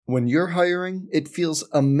When you're hiring, it feels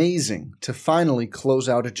amazing to finally close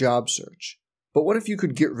out a job search. But what if you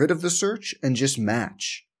could get rid of the search and just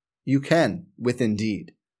match? You can with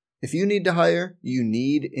Indeed. If you need to hire, you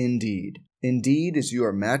need Indeed. Indeed is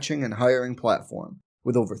your matching and hiring platform.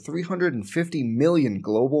 With over 350 million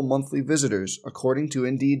global monthly visitors, according to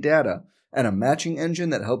Indeed data, and a matching engine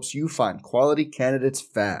that helps you find quality candidates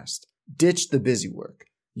fast. Ditch the busy work.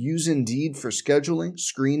 Use Indeed for scheduling,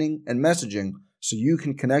 screening, and messaging so you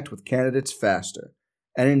can connect with candidates faster.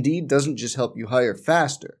 And Indeed doesn't just help you hire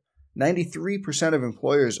faster. 93% of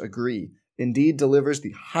employers agree Indeed delivers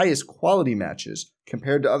the highest quality matches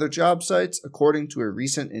compared to other job sites, according to a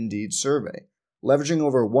recent Indeed survey. Leveraging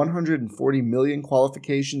over 140 million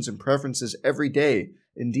qualifications and preferences every day,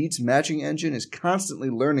 Indeed's matching engine is constantly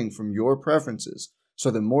learning from your preferences, so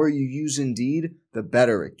the more you use Indeed, the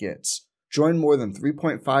better it gets. Join more than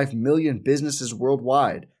 3.5 million businesses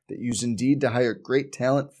worldwide that use Indeed to hire great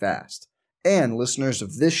talent fast. And listeners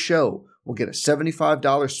of this show will get a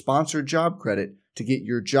 $75 sponsored job credit to get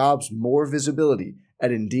your jobs more visibility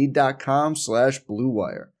at Indeed.com/Blue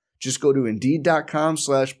Wire. Just go to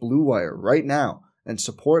Indeed.com/Blue Wire right now and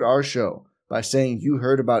support our show by saying you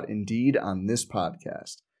heard about Indeed on this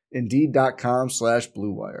podcast.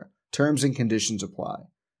 Indeed.com/Blue Wire. Terms and conditions apply.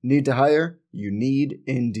 Need to hire? You need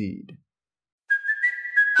Indeed.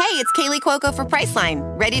 Hey, it's Kaylee Cuoco for Priceline.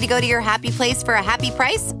 Ready to go to your happy place for a happy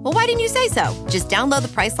price? Well, why didn't you say so? Just download the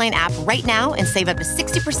Priceline app right now and save up to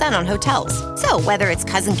 60% on hotels. So whether it's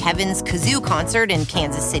Cousin Kevin's Kazoo Concert in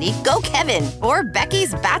Kansas City, go Kevin, or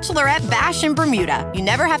Becky's Bachelorette Bash in Bermuda, you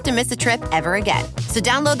never have to miss a trip ever again. So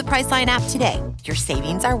download the Priceline app today. Your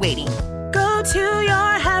savings are waiting. Go to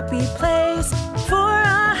your happy place for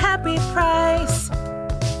a happy price.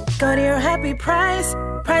 Go to your happy price,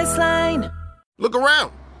 Priceline. Look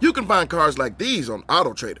around. You can find cars like these on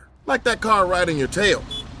AutoTrader, like that car riding your tail.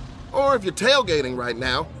 Or if you're tailgating right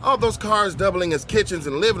now, all those cars doubling as kitchens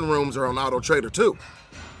and living rooms are on AutoTrader too.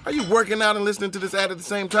 Are you working out and listening to this ad at the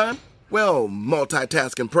same time? Well,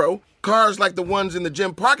 multitasking pro, cars like the ones in the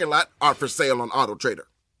gym parking lot are for sale on AutoTrader.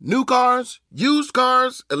 New cars, used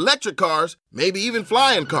cars, electric cars, maybe even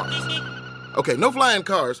flying cars. Okay, no flying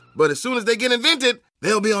cars, but as soon as they get invented,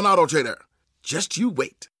 they'll be on AutoTrader. Just you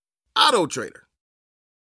wait. AutoTrader.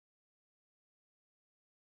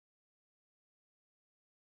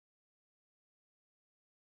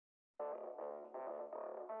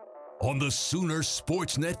 On the Sooner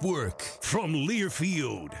Sports Network, from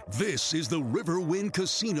Learfield, this is the Riverwind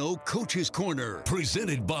Casino Coach's Corner,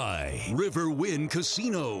 presented by Riverwind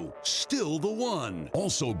Casino, still the one.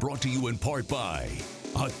 Also brought to you in part by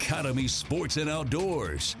Academy Sports and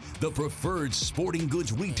Outdoors, the preferred sporting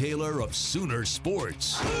goods retailer of Sooner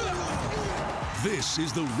Sports. This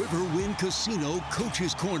is the Riverwind Casino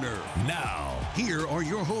Coach's Corner. Now, here are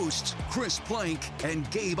your hosts, Chris Plank and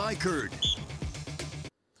Gabe Eichert.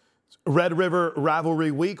 Red River Rivalry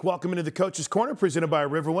Week. Welcome into the Coach's Corner, presented by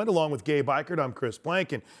Riverwind, along with Gabe Eichert. I'm Chris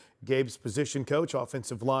Plank, and Gabe's position coach,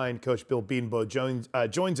 offensive line coach Bill Bedenbaugh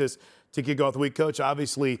joins us to kick off the week. Coach,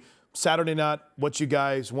 obviously, Saturday not what you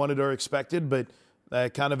guys wanted or expected, but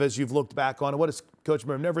kind of as you've looked back on it, what is, Coach,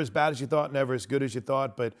 never as bad as you thought, never as good as you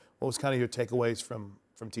thought, but what was kind of your takeaways from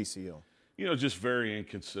TCU? You know, just very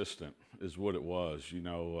inconsistent is what it was,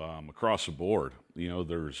 across the board.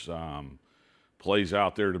 There's plays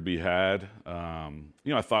out there to be had.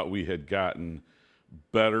 I thought we had gotten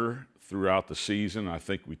better throughout the season. I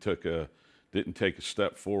think we didn't take a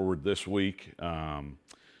step forward this week.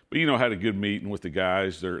 But had a good meeting with the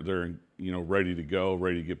guys. They're ready to go,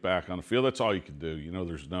 ready to get back on the field. That's all you can do.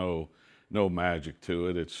 There's no magic to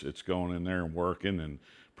it. It's going in there and working and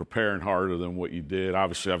preparing harder than what you did.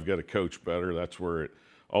 Obviously, I've got to coach better. That's where it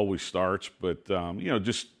always starts. But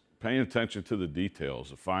just paying attention to the details,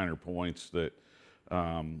 the finer points that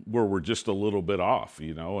where we're just a little bit off,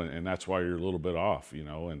 and that's why you're a little bit off,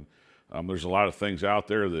 and there's a lot of things out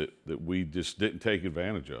there that we just didn't take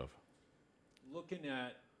advantage of. Looking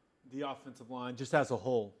at the offensive line just as a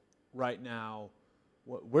whole right now,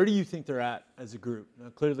 where do you think they're at as a group? Now,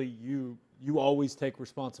 clearly, you always take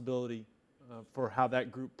responsibility for how that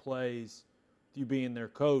group plays, you being their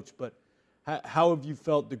coach, but how have you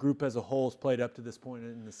felt the group as a whole has played up to this point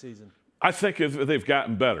in the season? I think they've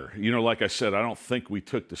gotten better. Like I said, I don't think we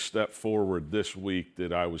took the step forward this week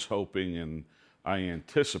that I was hoping and I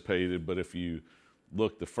anticipated. But if you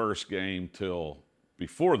look the first game till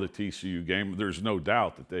before the TCU game, there's no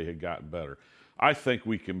doubt that they had gotten better. I think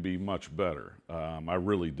we can be much better. I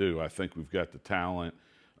really do. I think we've got the talent.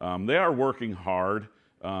 They are working hard,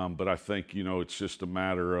 but I think, it's just a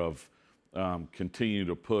matter of continue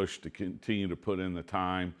to push, to continue to put in the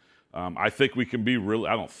time. I think we can be really.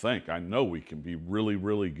 I know we can be really,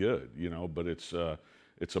 really good. But it's a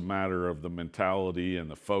matter of the mentality and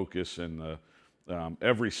the focus and the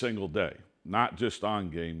every single day, not just on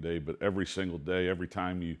game day, but every single day. Every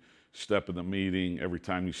time you step in the meeting, every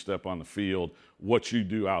time you step on the field, what you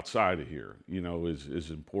do outside of here, is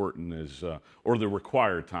important as or the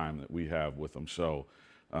required time that we have with them. So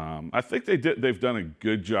I think they've done a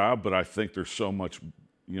good job, but I think there's so much,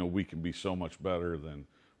 we can be so much better than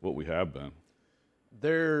what we have been.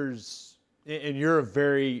 And you're a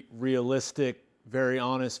very realistic, very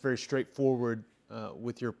honest, very straightforward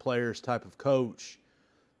with your players type of coach.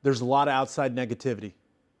 There's a lot of outside negativity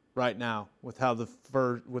right now with how the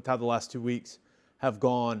last 2 weeks have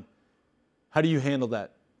gone. How do you handle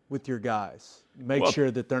that with your guys? Make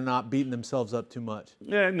sure that they're not beating themselves up too much.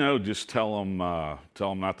 Yeah, no, just tell them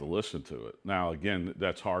not to listen to it. Now, again,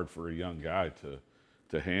 that's hard for a young guy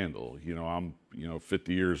to handle. I'm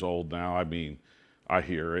 50 years old now. I mean, I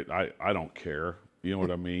hear it. I don't care. You know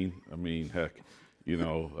what I mean? I mean, heck,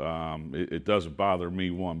 it doesn't bother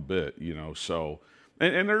me one bit. So.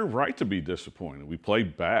 And they're right to be disappointed. We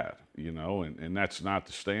played bad, and that's not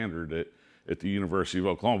the standard at the University of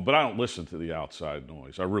Oklahoma. But I don't listen to the outside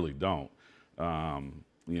noise. I really don't. And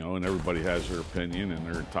everybody has their opinion, and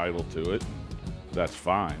they're entitled to it. That's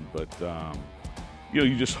fine. But,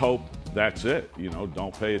 you just hope that's it.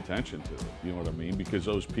 Don't pay attention to it. You know what I mean? Because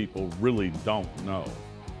those people really don't know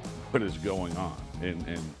what is going on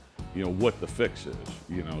and what the fix is,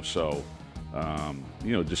 So,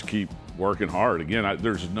 just keep working hard. Again,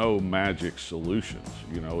 there's no magic solutions.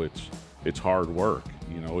 It's hard work.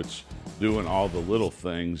 It's doing all the little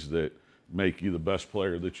things that make you the best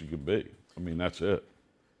player that you can be. I mean, that's it.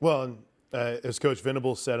 Well, as Coach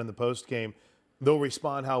Venables said in the post game, they'll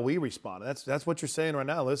respond how we respond. That's what you're saying right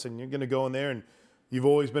now. Listen, you're going to go in there, and you've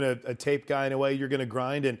always been a tape guy in a way. You're going to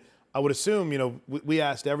grind, and I would assume, we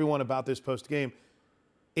asked everyone about this post game.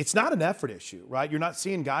 It's not an effort issue, right? You're not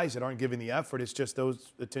seeing guys that aren't giving the effort. It's just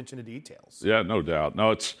those attention to details. Yeah, no doubt.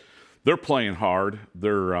 No, they're playing hard.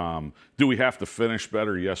 Do we have to finish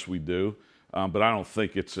better? Yes, we do. But I don't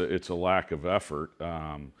think it's a lack of effort.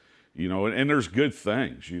 And there's good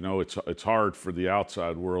things. It's hard for the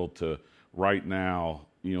outside world to right now,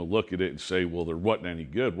 look at it and say, well, there wasn't any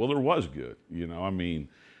good. Well, there was good.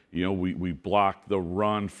 We blocked the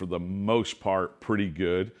run for the most part pretty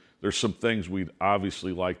good. There's some things we'd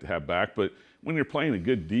obviously like to have back, but when you're playing a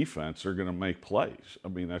good defense, they're going to make plays. I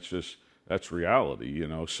mean, that's reality,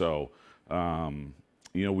 So,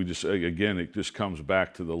 we just, again, it just comes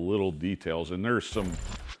back to the little details. And there's some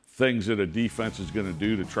things that a defense is going to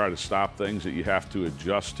do to try to stop things that you have to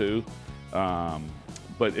adjust to.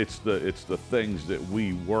 But it's the things that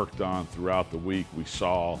we worked on throughout the week.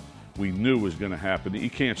 We knew was going to happen.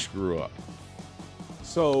 You can't screw up.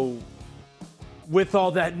 So, with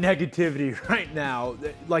all that negativity right now,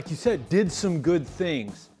 like you said, did some good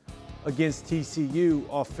things against TCU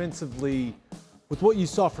offensively. With what you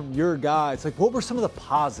saw from your guys, what were some of the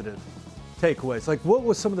positive takeaways? What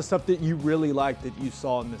was some of the stuff that you really liked that you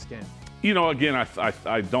saw in this game? Again,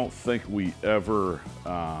 I don't think we ever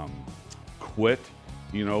quit,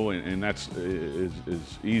 and that's as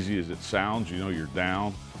easy as it sounds. You're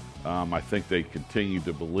down. I think they continue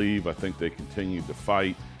to believe. I think they continue to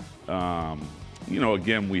fight.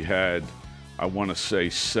 Again, we had, I want to say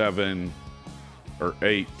 7 or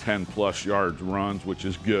 8 10-plus yards runs, which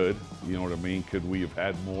is good. You know what I mean? Could we have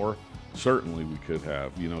had more? Certainly we could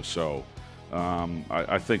have, So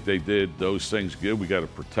I think they did those things good. We got to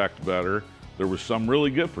protect better. There was some really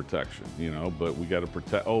good protection, but we got to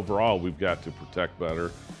protect. Overall, we've got to protect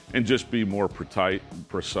better and just be more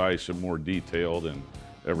precise and more detailed in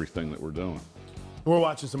everything that we're doing. We're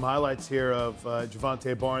watching some highlights here of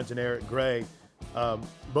Javonte Barnes and Eric Gray.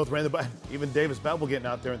 Both ran the ball. Even Davis Bevel getting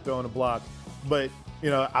out there and throwing a block. But,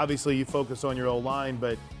 obviously you focus on your O-line,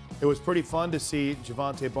 but it was pretty fun to see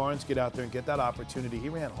Javonte Barnes get out there and get that opportunity. He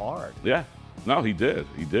ran hard. Yeah. No, he did.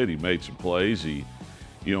 He did. He made some plays. He,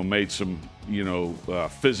 made some,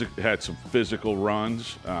 had some physical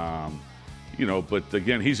runs. But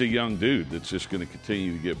again, he's a young dude that's just going to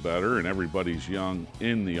continue to get better, and everybody's young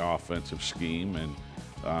in the offensive scheme. And,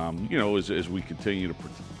 as we continue to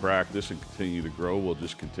practice and continue to grow, we'll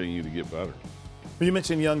just continue to get better. You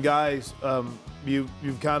mentioned young guys.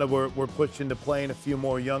 You've kind of were pushed into playing a few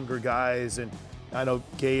more younger guys, and I know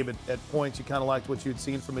Gabe at points you kind of liked what you'd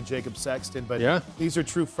seen from a Jacob Sexton, but yeah, these are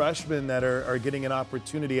true freshmen that are getting an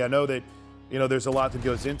opportunity. I know that there's a lot that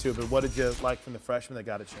goes into it, but what did you like from the freshmen that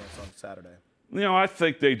got a chance on Saturday? I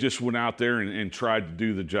think they just went out there and tried to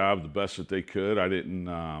do the job the best that they could. I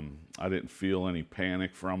didn't feel any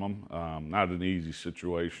panic from them. Not an easy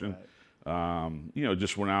situation. Right.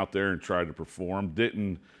 Just went out there and tried to perform.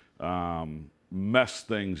 Didn't mess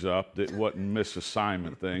things up. That wasn't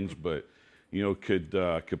misassignment things, but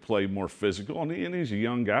could play more physical. And he's a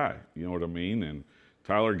young guy. You know what I mean? And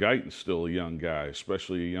Tyler Guyton's still a young guy,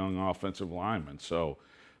 especially a young offensive lineman. So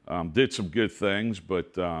did some good things,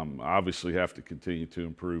 but obviously have to continue to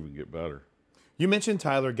improve and get better. You mentioned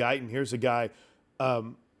Tyler Guyton. Here's a guy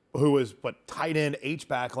who was tight end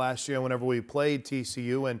H-back last year whenever we played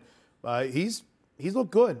TCU, and he's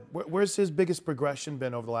looked good. Where's his biggest progression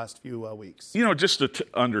been over the last few weeks? Just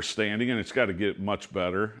understanding, and it's got to get much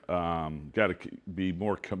better. Got to be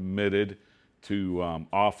more committed to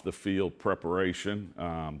off-the-field preparation.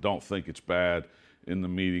 Don't think it's bad in the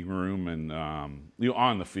meeting room and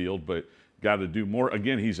on the field, but got to do more.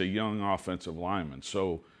 Again, he's a young offensive lineman.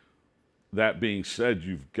 So that being said,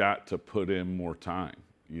 you've got to put in more time.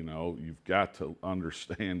 You've got to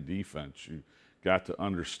understand defense. You've got to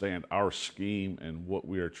understand our scheme and what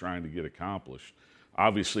we are trying to get accomplished.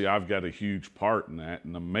 Obviously, I've got a huge part in that,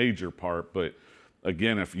 and a major part, but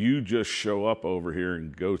again, if you just show up over here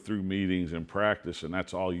and go through meetings and practice and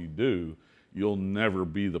that's all you do, you'll never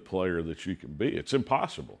be the player that you can be. It's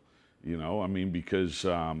impossible, because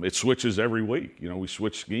it switches every week. We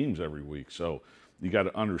switch schemes every week. So you got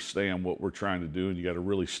to understand what we're trying to do, and you got to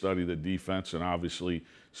really study the defense and obviously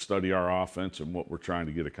study our offense and what we're trying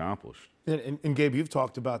to get accomplished. And Gabe, you've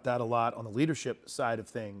talked about that a lot on the leadership side of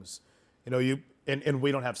things. And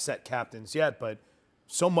we don't have set captains yet, but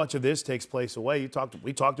so much of this takes place away.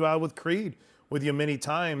 We talked about it with Creed with you many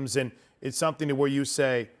times, and it's something to where you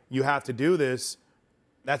say you have to do this.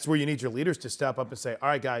 That's where you need your leaders to step up and say, all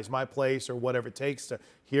right, guys, my place or whatever it takes to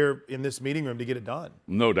here in this meeting room to get it done.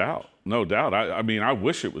 No doubt. I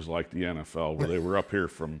wish it was like the NFL where they were up here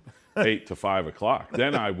from 8 to 5 o'clock.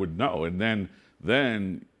 Then I would know. And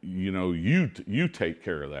then you take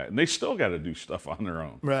care of that. And they still got to do stuff on their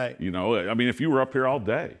own. Right. If you were up here all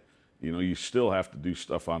day, you still have to do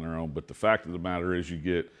stuff on their own. But the fact of the matter is you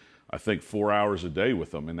get, I think, 4 hours a day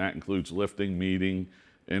with them, and that includes lifting, meeting,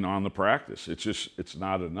 and on the practice. It's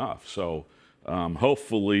not enough. So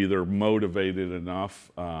hopefully they're motivated enough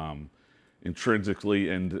intrinsically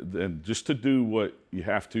and just to do what you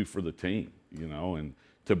have to for the team, and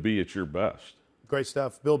to be at your best. Great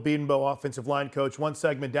stuff. Bill Bedenbaugh, offensive line coach. One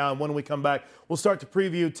segment down. When we come back, we'll start to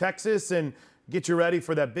preview Texas and get you ready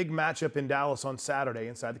for that big matchup in Dallas on Saturday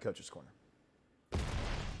inside the Coach's Corner.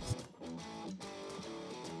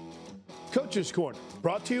 Coach's Corner,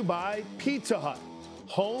 brought to you by Pizza Hut,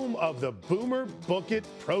 home of the Boomer Book It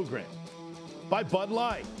program. By Bud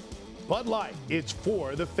Light. Bud Light, it's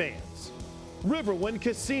for the fans. Riverwind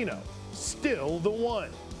Casino, still the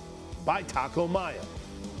one. By Taco Maya,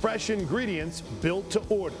 fresh ingredients built to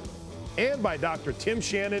order. And by Dr. Tim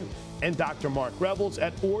Shannon and Dr. Mark Revels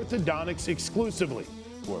at Orthodontics exclusively.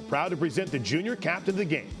 We're proud to present the junior captain of the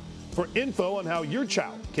game. For info on how your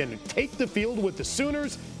child can take the field with the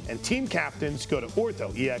Sooners and team captains, go to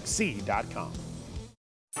orthoexc.com.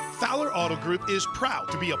 Fowler Auto Group is proud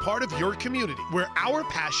to be a part of your community, where our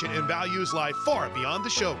passion and values lie far beyond the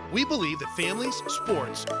show. We believe that families,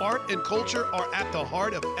 sports, art, and culture are at the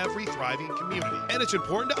heart of every thriving community. And it's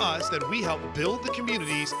important to us that we help build the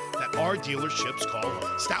communities that our dealerships call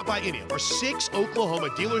home. Stop by any of our 6 Oklahoma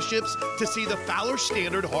dealerships to see the Fowler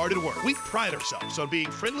standard hard at work. We pride ourselves on being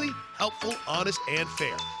friendly, helpful, honest, and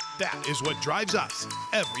fair. That is what drives us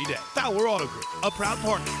every day. Fowler Auto Group, a proud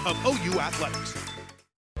partner of OU Athletics.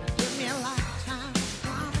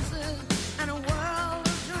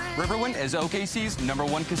 Riverwind is OKC's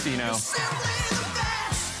 #1 casino.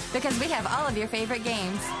 Because we have all of your favorite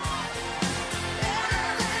games.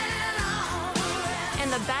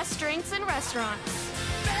 And the best drinks and restaurants.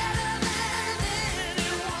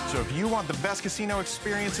 So if you want the best casino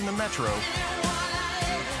experience in the Metro,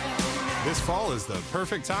 this fall is the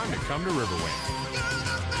perfect time to come to Riverwind.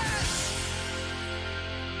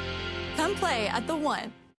 Come play at the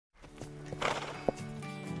One.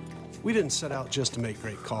 We didn't set out just to make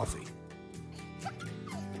great coffee.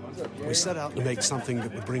 We set out to make something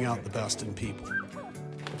that would bring out the best in people.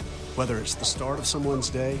 Whether it's the start of someone's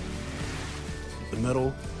day, the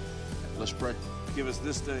middle, let's pray. Give us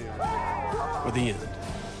this day, or the end.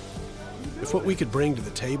 If what we could bring to the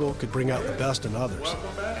table could bring out the best in others,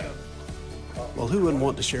 well, who wouldn't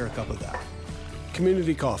want to share a cup of that?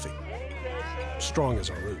 Community coffee, strong as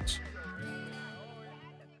our roots.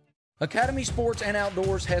 Academy Sports and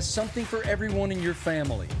Outdoors has something for everyone in your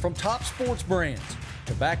family. From top sports brands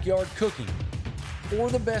to backyard cooking or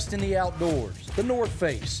the best in the outdoors. The North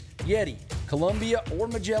Face, Yeti, Columbia, or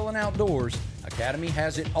Magellan Outdoors, Academy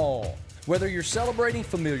has it all. Whether you're celebrating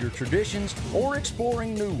familiar traditions or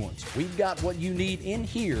exploring new ones, we've got what you need in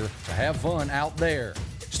here to have fun out there.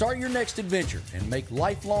 Start your next adventure and make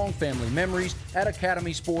lifelong family memories at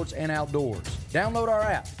Academy Sports and Outdoors. Download our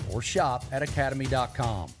app or shop at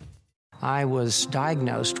academy.com. I was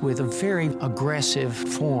diagnosed with a very aggressive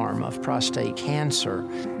form of prostate cancer.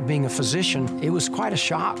 Being a physician, it was quite a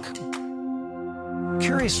shock.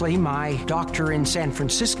 Curiously, my doctor in San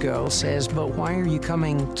Francisco says, "But why are you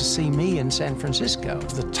coming to see me in San Francisco?"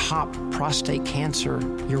 The top prostate cancer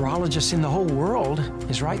urologist in the whole world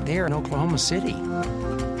is right there in Oklahoma City.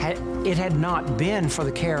 Had it had not been for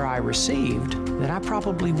the care I received, then I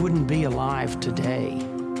probably wouldn't be alive today.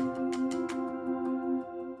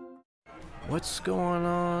 What's going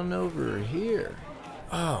on over here?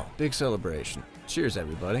 Oh, big celebration. Cheers,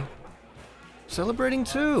 everybody. Celebrating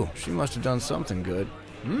too. She must have done something good.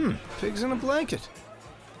 Pigs in a blanket.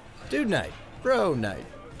 Dude night. Bro night.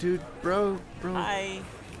 Dude, bro. Hi.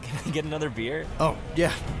 Can I get another beer? Oh,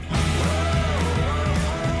 yeah.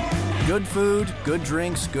 Good food, good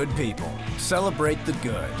drinks, good people. Celebrate the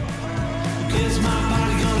good.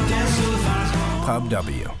 Pub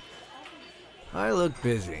W. I look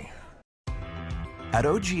busy. At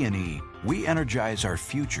OG&E, we energize our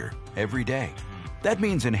future every day. That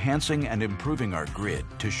means enhancing and improving our grid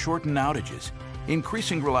to shorten outages,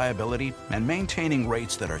 increasing reliability, and maintaining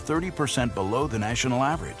rates that are 30% below the national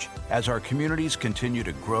average as our communities continue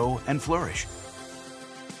to grow and flourish.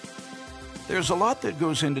 There's a lot that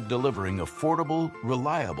goes into delivering affordable,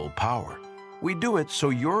 reliable power. We do it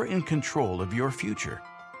so you're in control of your future.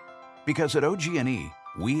 Because at OG&E,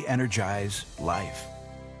 we energize life.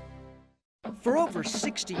 For over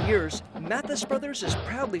 60 years, Mathis Brothers has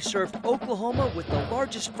proudly served Oklahoma with the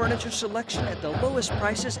largest furniture selection at the lowest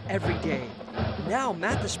prices every day. Now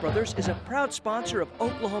Mathis Brothers is a proud sponsor of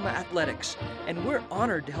Oklahoma athletics, and we're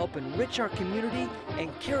honored to help enrich our community and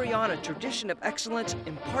carry on a tradition of excellence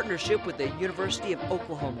in partnership with the University of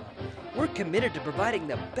Oklahoma. We're committed to providing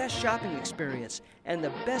the best shopping experience and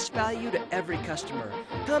the best value to every customer.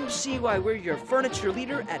 Come see why we're your furniture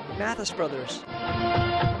leader at Mathis Brothers.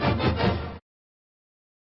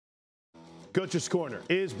 Coach's Corner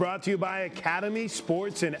is brought to you by Academy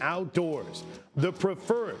Sports and Outdoors, the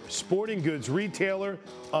preferred sporting goods retailer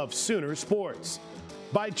of Sooner Sports.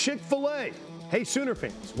 By Chick-fil-A. Hey, Sooner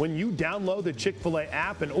fans, when you download the Chick-fil-A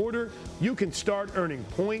app and order, you can start earning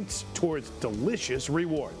points towards delicious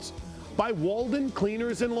rewards. By Walden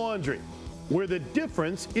Cleaners and Laundry, where the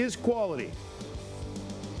difference is quality.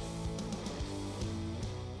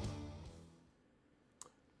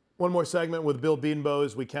 One more segment with Bill Bedenbaugh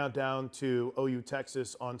as we count down to OU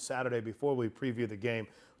Texas on Saturday before we preview the game.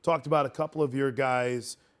 Talked about a couple of your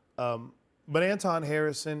guys, but Anton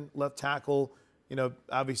Harrison, left tackle,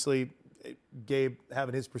 obviously Gabe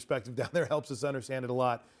having his perspective down there helps us understand it a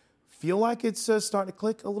lot. Feel like it's starting to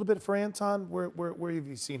click a little bit for Anton? Where have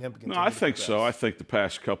you seen him? No, I think so. I think the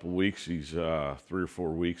past couple weeks, he's 3 or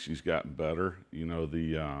 4 weeks, he's gotten better.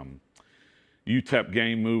 The UTEP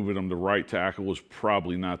game moving him to right tackle was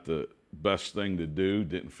probably not the best thing to do.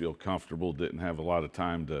 Didn't feel comfortable. Didn't have a lot of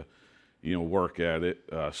time to, work at it.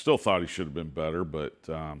 Still thought he should have been better, but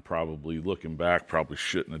probably looking back, probably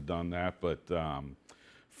shouldn't have done that. But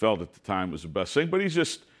felt at the time it was the best thing. But he's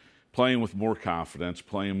just playing with more confidence,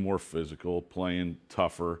 playing more physical, playing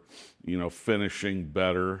tougher, finishing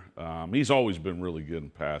better. He's always been really good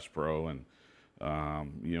in pass pro, and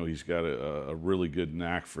he's got a really good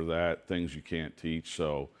knack for that, things you can't teach.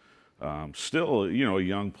 So still, a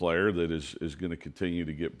young player that is going to continue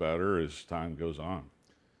to get better as time goes on.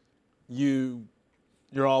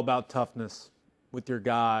 You're all about toughness with your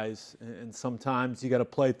guys, and sometimes you got to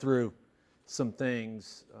play through some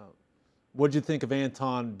things. What did you think of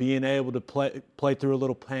Anton being able to play through a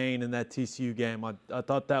little pain in that TCU game? I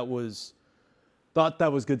thought that was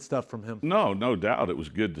good stuff from him. No doubt. It was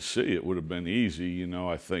good to see. It would have been easy.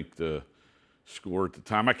 I think the score at the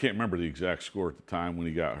time, I can't remember the exact score at the time when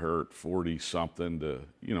he got hurt, 40-something.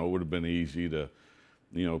 It would have been easy to,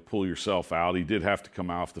 pull yourself out. He did have to come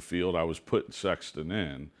off the field. I was putting Sexton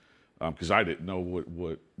in because I didn't know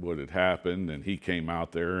what had happened, and he came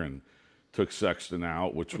out there and took Sexton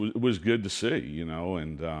out, which was good to see,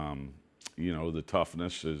 and, the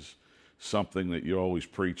toughness is something that you're always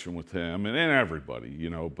preaching with him and everybody,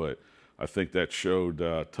 but I think that showed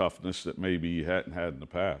toughness that maybe you hadn't had in the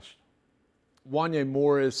past. Wanya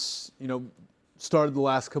Morris, started the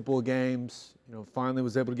last couple of games, finally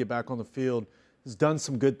was able to get back on the field, has done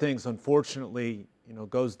some good things. Unfortunately,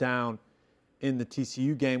 goes down in the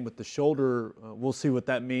TCU game with the shoulder. We'll see what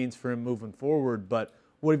that means for him moving forward, but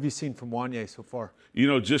What have you seen from Wanye so far? You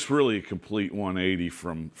know, just really a complete 180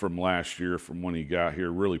 from last year, from when he got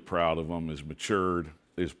here. Really proud of him. Has matured,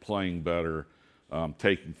 is playing better,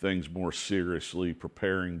 taking things more seriously,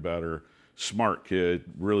 preparing better. Smart kid,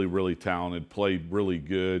 really, really talented, played really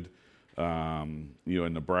good, in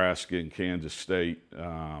Nebraska and Kansas State.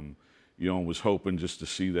 And was hoping just to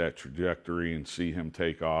see that trajectory and see him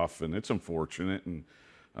take off. And it's unfortunate. And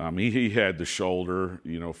he had the shoulder,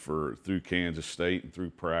 through Kansas State and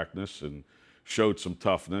through practice, and showed some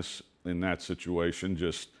toughness in that situation.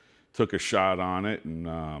 Just took a shot on it and,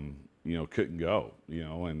 couldn't go,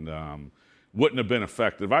 and wouldn't have been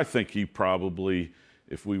effective. I think he probably,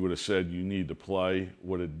 if we would have said you need to play,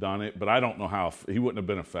 would have done it. But I don't know how he wouldn't have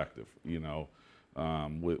been effective,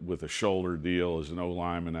 with a shoulder deal as an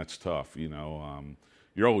O-lineman. That's tough,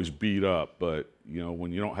 You're always beat up, but,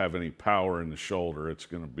 when you don't have any power in the shoulder, it's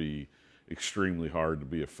going to be extremely hard to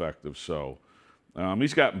be effective. So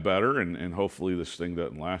he's gotten better, and hopefully this thing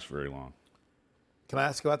doesn't last very long. Can I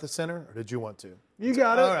ask about the center, or did you want to? You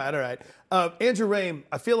got it. All right. Andrew Rame,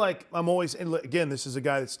 I feel like I'm always, and again, this is a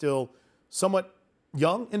guy that's still somewhat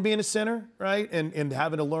young in being a center, right, and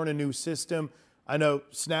having to learn a new system. I know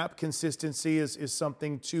snap consistency is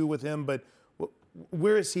something, too, with him, but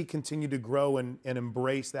where has he continued to grow and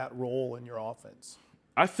embrace that role in your offense?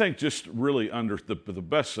 I think just really the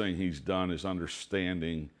best thing he's done is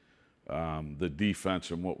understanding the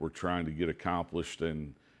defense and what we're trying to get accomplished,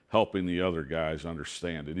 and helping the other guys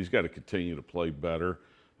understand it. He's got to continue to play better.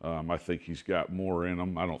 I think he's got more in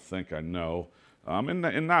him. I don't think I know.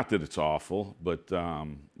 And not that it's awful, but,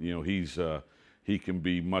 he can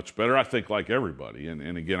be much better. I think like everybody.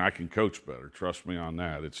 And again, I can coach better. Trust me on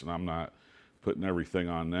that. I'm not putting everything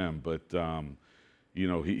on them. But,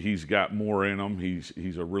 he's got more in him.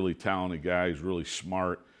 He's a really talented guy. He's really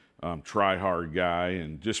smart, try-hard guy,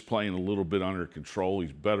 and just playing a little bit under control.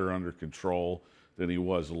 He's better under control than he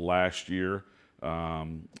was last year.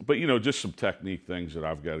 But, just some technique things that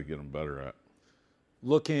I've got to get him better at.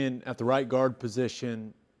 Looking at the right guard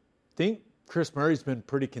position, I think Chris Murray's been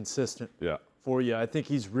pretty consistent for you. I think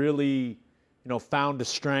he's really, found a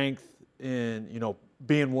strength in,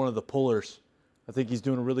 being one of the pullers. I think he's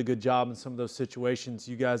doing a really good job in some of those situations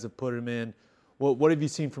you guys have put him in. What have you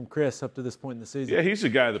seen from Chris up to this point in the season? Yeah, he's a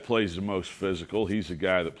guy that plays the most physical. He's a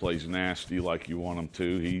guy that plays nasty like you want him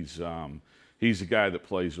to. He's a guy that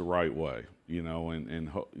plays the right way, and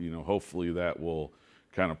hopefully that will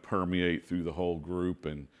kind of permeate through the whole group,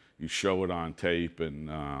 and you show it on tape, and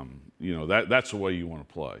that's the way you want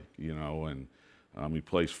to play, and he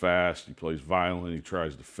plays fast, he plays violent, he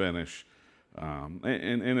tries to finish,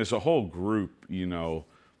 and as a whole group,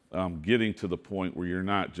 getting to the point where you're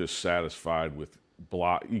not just satisfied with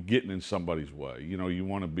getting in somebody's way. You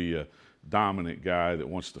want to be a dominant guy that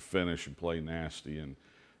wants to finish and play nasty, and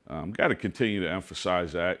got to continue to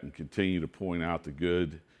emphasize that and continue to point out the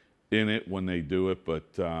good in it when they do it, but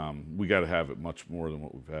we got to have it much more than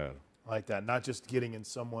what we've had. I like that, not just getting in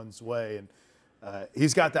someone's way. And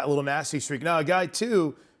he's got that little nasty streak. Now, a guy,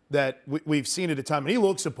 too, that we've seen at a time, and he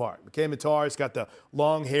looks apart. McKay Matar, he's got the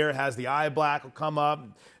long hair, has the eye black, will come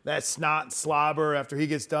up, that snot and slobber after he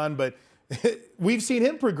gets done. But we've seen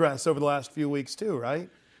him progress over the last few weeks, too, right?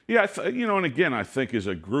 Yeah, and again, I think as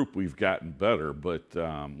a group we've gotten better. But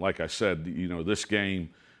like I said, this game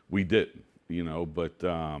we didn't, but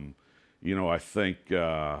I think,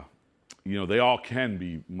 they all can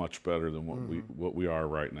be much better than what we are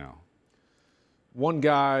right now. One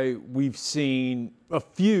guy we've seen a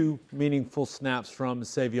few meaningful snaps from is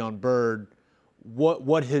Savion Byrd.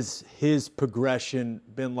 What has his progression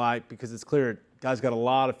been like? Because it's clear, guy's got a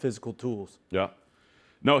lot of physical tools. Yeah.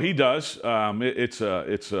 No, he does. It's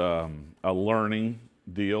a learning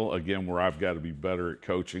deal, again, where I've got to be better at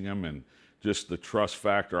coaching him, and just the trust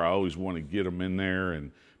factor. I always want to get him in there,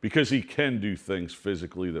 and because he can do things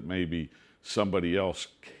physically that maybe somebody else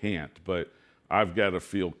can't. But I've got to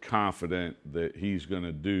feel confident that he's going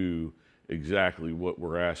to do exactly what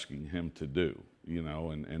we're asking him to do,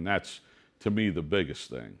 and that's, to me, the biggest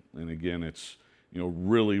thing. And again, it's,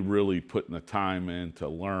 really, really putting the time in to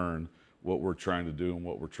learn what we're trying to do and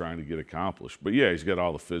what we're trying to get accomplished. But yeah, he's got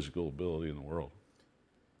all the physical ability in the world.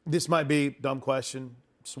 This might be a dumb question.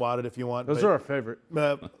 Swat it if you want. Those are our favorite.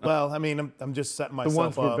 Well, I mean, I'm just setting myself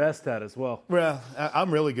up. The ones we're best at as well. Well,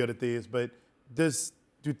 I'm really good at these, but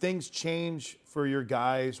do things change for your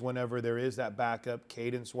guys whenever there is that backup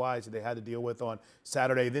cadence-wise that they had to deal with on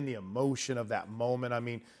Saturday, then the emotion of that moment? I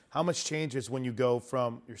mean, how much changes when you go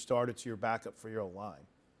from your starter to your backup for your O-line?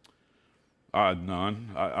 None.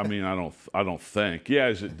 I mean, I don't think. Yeah,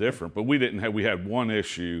 is it different? But we had one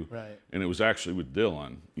issue, right, and it was actually with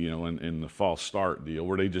Dylan, in the false start deal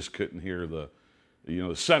where they just couldn't hear the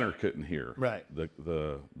center couldn't hear right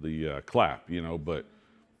the clap, but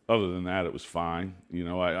other than that, it was fine.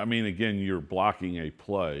 I mean, again, you're blocking a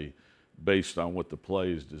play based on what the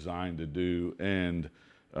play is designed to do and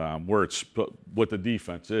what the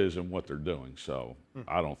defense is and what they're doing. So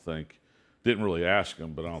I don't think. Didn't really ask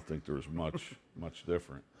him, but I don't think there was much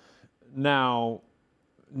different. Now,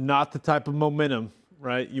 not the type of momentum,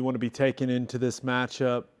 right, you want to be taken into this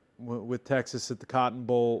matchup with Texas at the Cotton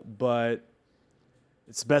Bowl, but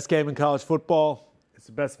it's the best game in college football. It's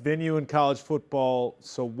the best venue in college football.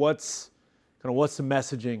 So what's the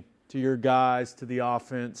messaging to your guys, to the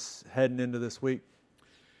offense heading into this week?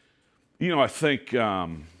 I think,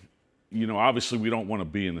 obviously we don't want to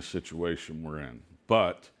be in the situation we're in,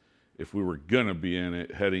 but if we were going to be in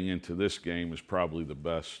it, heading into this game is probably the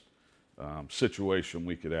best situation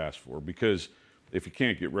we could ask for, because if you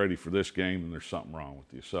can't get ready for this game, then there's something wrong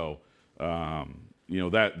with you. So,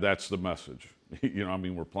 that's the message.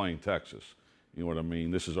 We're playing Texas. You know what I mean?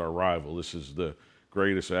 This is our rival. This is the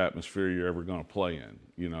greatest atmosphere you're ever going to play in.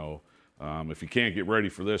 If you can't get ready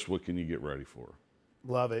for this, what can you get ready for?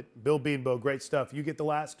 Love it. Bill Bedenbaugh, great stuff. You get the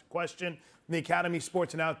last question from the Academy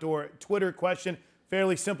Sports and Outdoor Twitter question.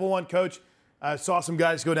 Fairly simple one, Coach. Saw some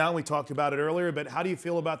guys go down. We talked about it earlier, but how do you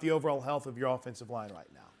feel about the overall health of your offensive line right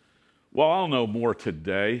now? Well, I'll know more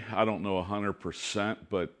today. I don't know 100%,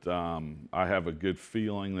 but I have a good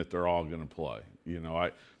feeling that they're all going to play.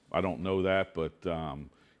 I don't know that, but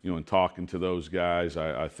in talking to those guys,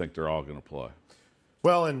 I think they're all going to play.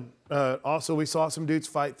 Well, and also we saw some dudes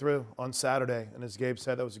fight through on Saturday, and as Gabe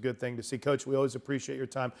said, that was a good thing to see. Coach, we always appreciate your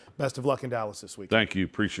time. Best of luck in Dallas this week. Thank you.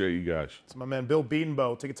 Appreciate you guys. It's my man Bill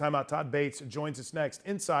Bedenbaugh. Take a timeout. Todd Bates joins us next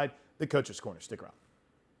inside the Coach's Corner. Stick around.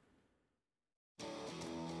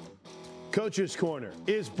 Coach's Corner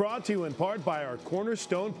is brought to you in part by our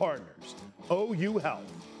cornerstone partners, OU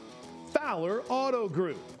Health, Fowler Auto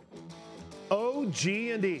Group,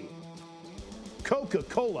 OG&E,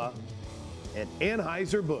 Coca-Cola, and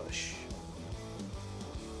Anheuser-Busch.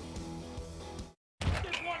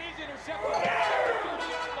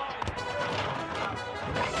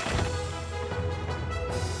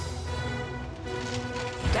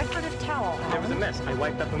 Decorative towel. There was a mess. I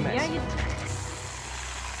wiped up a mess. Yeah, you...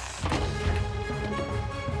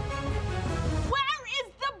 Where is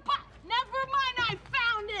the box? Never mind, I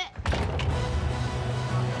found it.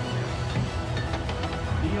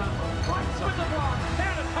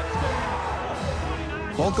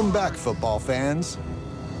 Welcome back, football fans.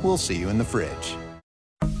 We'll see you in the fridge.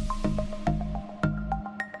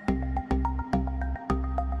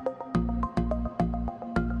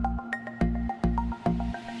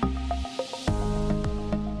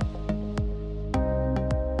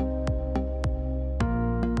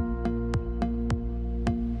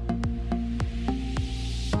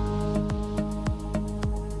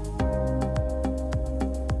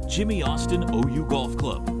 Jimmy Austin OU Golf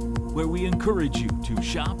Club, where we encourage you to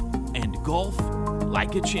shop and golf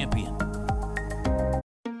like a champion.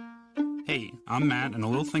 Hey, I'm Matt, and a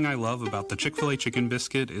little thing I love about the Chick-fil-A chicken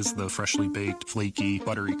biscuit is the freshly baked, flaky,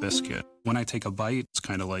 buttery biscuit. When I take a bite, it's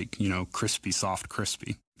kind of like, crispy, soft,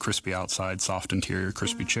 crispy. Crispy outside, soft interior,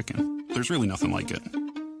 crispy chicken. There's really nothing like it.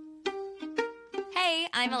 Hey,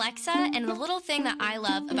 I'm Alexa, and the little thing that I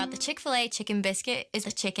love about the Chick-fil-A chicken biscuit is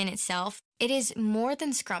the chicken itself. It is more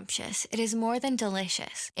than scrumptious. It is more than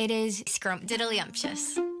delicious. It is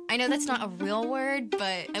scrumptiddlyumptious. I know that's not a real word,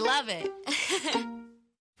 but I love it.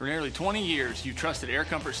 For nearly 20 years, you've trusted Air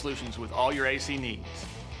Comfort Solutions with all your AC needs.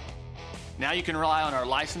 Now you can rely on our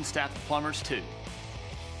licensed staff of plumbers, too.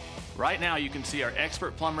 Right now, you can see our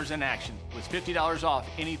expert plumbers in action with $50 off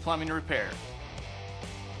any plumbing repair.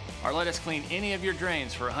 Or let us clean any of your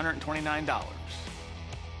drains for $129.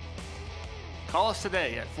 Call us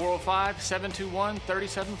today at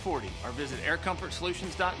 405-721-3740 or visit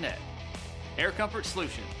aircomfortsolutions.net. Air Comfort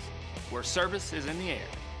Solutions, where service is in the air.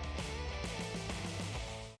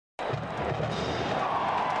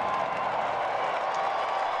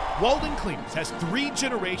 Walden Cleaners has 3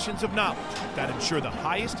 generations of knowledge that ensure the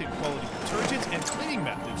highest in quality detergents and cleaning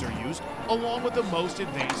methods are used, along with the most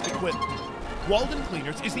advanced equipment. Walden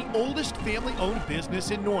Cleaners is the oldest family-owned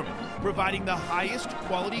business in Norman, providing the highest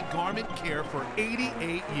quality garment care for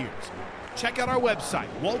 88 years. Check out our website,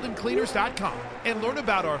 waldencleaners.com, and learn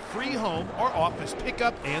about our free home or office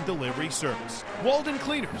pickup and delivery service. Walden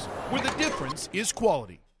Cleaners, where the difference is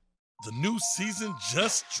quality. The new season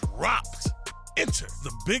just dropped. Enter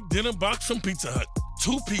the Big Dinner Box from Pizza Hut.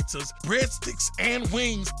 2 pizzas, breadsticks, and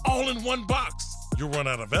wings all in one box. You'll run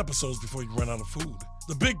out of episodes before you run out of food.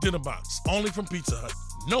 The Big Dinner Box, only from Pizza Hut.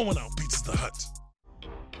 No one outpizzas the Hut.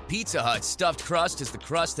 Pizza Hut's stuffed crust is the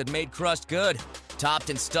crust that made crust good. Topped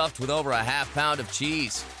and stuffed with over a half pound of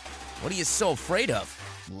cheese. What are you so afraid of?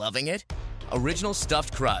 Loving it? Original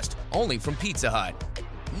stuffed crust, only from Pizza Hut.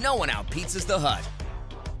 No one outpizzas the Hut.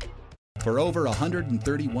 For over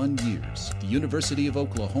 131 years, the University of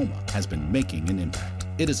Oklahoma has been making an impact.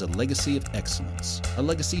 It is a legacy of excellence, a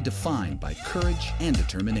legacy defined by courage and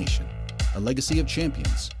determination, a legacy of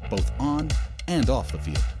champions, both on and off the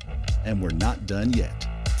field. And we're not done yet.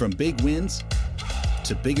 From big wins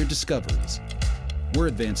to bigger discoveries, we're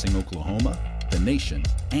advancing Oklahoma, the nation,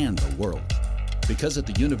 and the world. Because at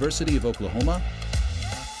the University of Oklahoma,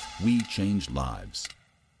 we change lives.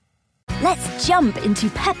 Let's jump into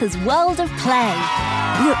Peppa's world of play.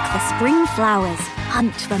 Look for spring flowers,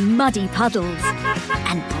 hunt for muddy puddles,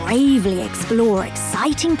 and bravely explore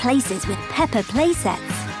exciting places with Peppa playsets.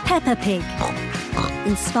 Peppa Pig,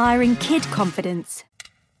 inspiring kid confidence.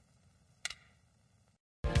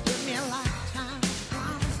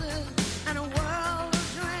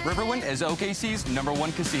 Riverwind is OKC's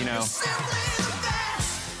 #1 casino.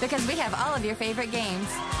 Because we have all of your favorite games.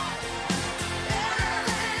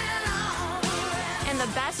 And the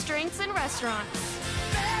best drinks and restaurants.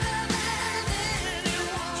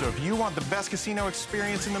 So if you want the best casino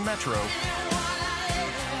experience in the metro,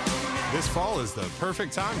 this fall is the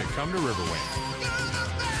perfect time to come to Riverwind.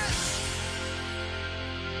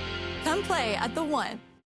 Come play at the One.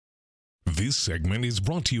 This segment is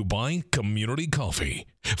brought to you by Community Coffee,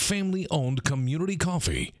 family-owned Community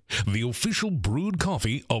Coffee, the official brewed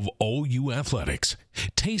coffee of OU Athletics.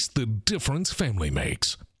 Taste the difference family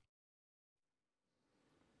makes.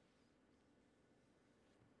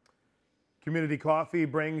 Community Coffee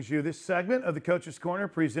brings you this segment of the Coach's Corner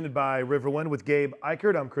presented by Riverwind with Gabe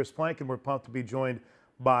Eichert. I'm Chris Plank, and we're pumped to be joined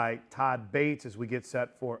by Todd Bates as we get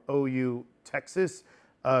set for OU Texas.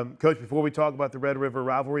 Coach, before we talk about the Red River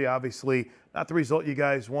rivalry, obviously not the result you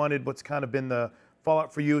guys wanted. What's kind of been the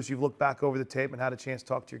fallout for you as you've looked back over the tape and had a chance to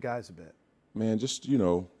talk to your guys a bit? Man, just,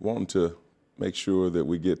 wanting to make sure that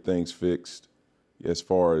we get things fixed as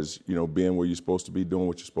far as, being where you're supposed to be, doing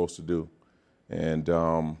what you're supposed to do. And,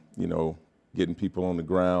 getting people on the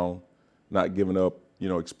ground, not giving up,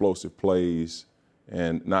 explosive plays,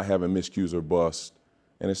 and not having miscues or bust.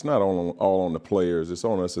 And it's not all on the players. It's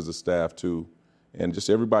on us as a staff, too. And just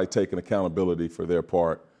everybody taking accountability for their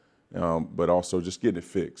part, but also just getting it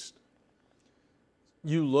fixed.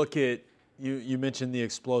 You look at, you mentioned the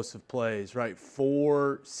explosive plays, right?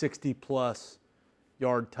 4 60-plus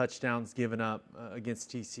yard touchdowns given up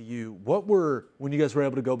against TCU. When you guys were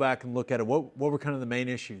able to go back and look at it, what were kind of the main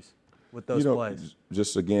issues with those plays?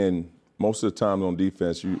 Just, again, most of the time on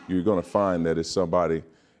defense, you're going to find that it's somebody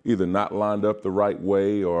either not lined up the right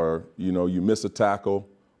way or, you miss a tackle,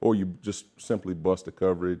 or you just simply bust the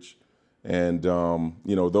coverage. And,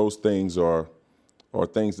 those things are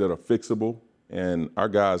things that are fixable. And our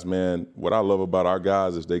guys, man, what I love about our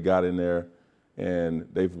guys is they got in there and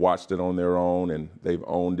they've watched it on their own and they've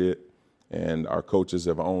owned it. And our coaches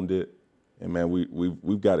have owned it. And, man,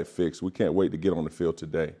 we've got it fixed. We can't wait to get on the field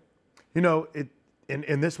today.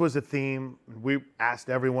 And this was a theme. We asked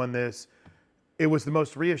everyone this. It was the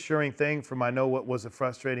most reassuring thing from, I know what was a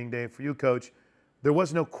frustrating day for you, Coach. There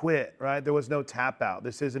was no quit, right? There was no tap out.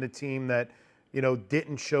 This isn't a team that,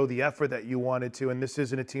 didn't show the effort that you wanted to. And this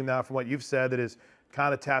isn't a team now, from what you've said, that is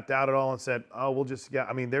kind of tapped out at all and said, oh, we'll just get.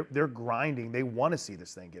 I mean, they're grinding. They want to see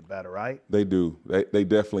this thing get better, right? They do. They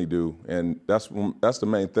definitely do. And that's the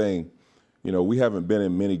main thing. We haven't been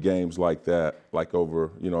in many games like that, like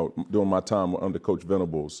over, during my time under Coach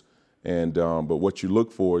Venables. And but what you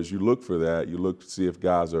look for is you look for that. You look to see if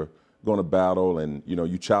guys are going to battle, and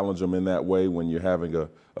you challenge them in that way when you're having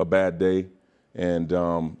a bad day. And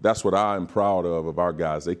that's what I'm proud of our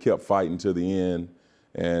guys. They kept fighting to the end,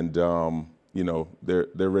 and they're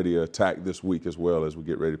ready to attack this week as well as we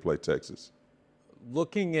get ready to play Texas.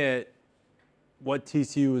 Looking at what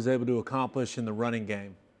TCU was able to accomplish in the running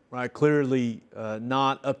game, right? Clearly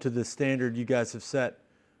not up to the standard you guys have set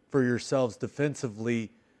for yourselves defensively.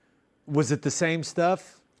 Was it the same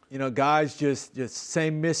stuff? Guys just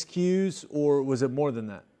same miscues, or was it more than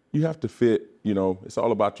that? You have to fit, it's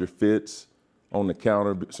all about your fits on the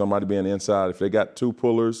counter, somebody being inside. If they got 2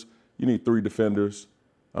 pullers, you need 3 defenders.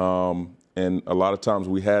 And a lot of times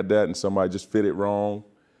we had that and somebody just fit it wrong.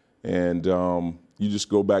 And you just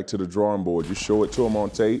go back to the drawing board. You show it to them on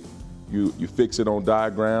tape. You fix it on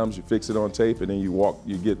diagrams, you fix it on tape, and then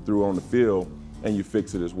you get through on the field and you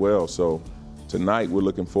fix it as well. So tonight we're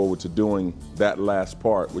looking forward to doing that last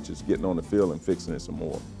part, which is getting on the field and fixing it some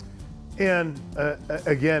more. And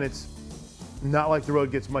again, it's not like the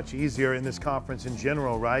road gets much easier in this conference in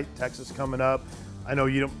general, right? Texas coming up. I know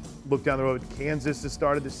you don't look down the road. Kansas has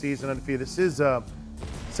started the season undefeated. It's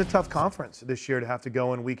a tough conference this year to have to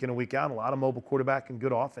go in and week out. And a lot of mobile quarterback and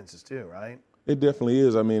good offenses too, right? It definitely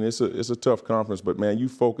is. I mean, it's a tough conference, but man, you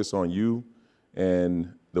focus on you,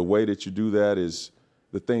 and the way that you do that is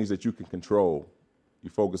the things that you can control. You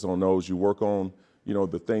focus on those. You work on,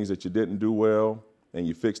 the things that you didn't do well, and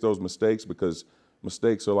you fix those mistakes, because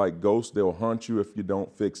mistakes are like ghosts. They'll haunt you if you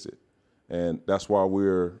don't fix it. And that's why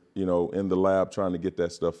we're, in the lab trying to get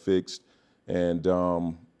that stuff fixed. And,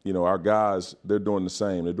 our guys, they're doing the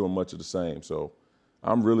same. They're doing much of the same. So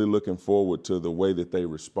I'm really looking forward to the way that they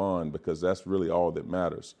respond, because that's really all that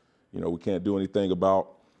matters. We can't do anything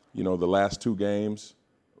about, the last two games,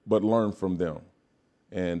 but learn from them.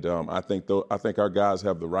 And I think our guys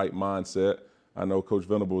have the right mindset. I know Coach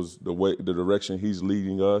Venables, the direction he's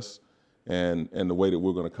leading us, and the way that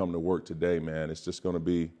we're going to come to work today, man, it's just going to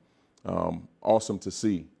be awesome to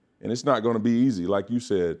see. And it's not going to be easy, like you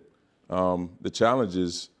said. The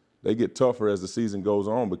challenges, they get tougher as the season goes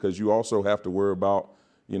on, because you also have to worry about,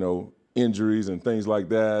 injuries and things like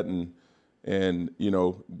that, and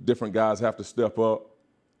different guys have to step up,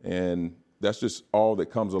 and that's just all that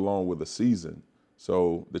comes along with a season.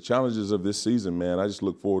 So the challenges of this season, man, I just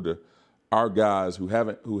look forward to our guys who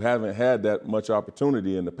haven't had that much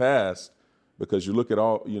opportunity in the past, because you look at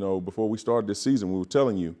all, before we started this season, we were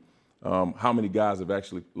telling you how many guys have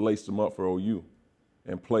actually laced them up for OU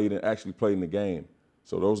and actually played in the game.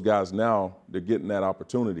 So those guys now, they're getting that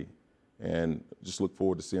opportunity, and just look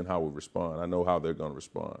forward to seeing how we respond. I know how they're going to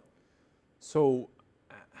respond. So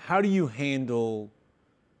how do you handle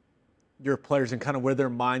your players and kind of where their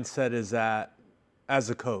mindset is at as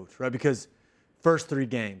a coach, right? Because first 3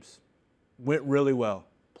 games went really well,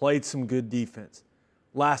 played some good defense.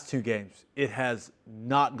 Last 2 games, it has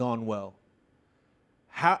not gone well.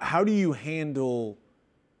 How do you handle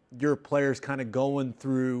your players kind of going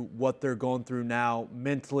through what they're going through now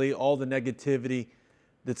mentally, all the negativity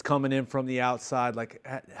that's coming in from the outside? Like,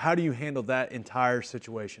 how do you handle that entire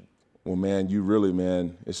situation? Well, man,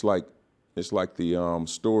 it's like the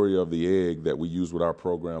story of the egg that we use with our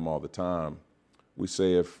program all the time. We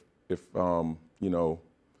say if an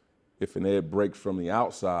egg breaks from the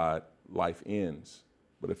outside, life ends.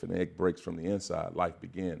 But if an egg breaks from the inside, life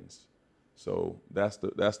begins. So that's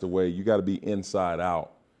the way. You got to be inside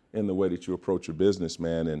out in the way that you approach your business,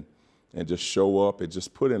 man, and just show up and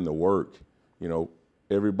just put in the work.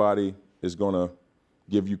 Everybody is going to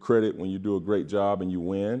give you credit when you do a great job and you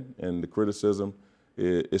win, and the criticism,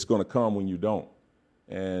 it's going to come when you don't.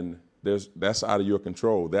 And that's out of your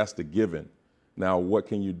control. That's the given. Now, what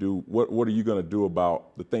can you do? What are you going to do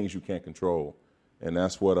about the things you can't control? And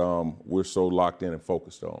that's what we're so locked in and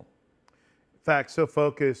focused on. In fact, so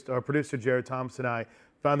focused, our producer Jared Thompson and I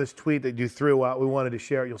found this tweet that you threw out. We wanted to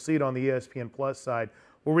share it. You'll see it on the ESPN Plus side.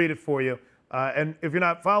 We'll read it for you. And if you're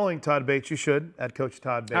not following Todd Bates, you should, at Coach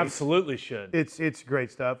Todd Bates. Absolutely should. It's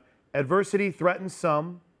great stuff. Adversity threatens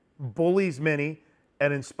some, bullies many,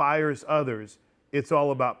 and inspires others. It's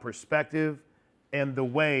all about perspective and the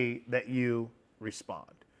way that you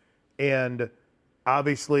respond. And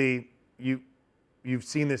obviously, you've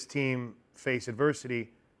seen this team face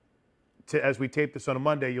adversity. As we tape this on a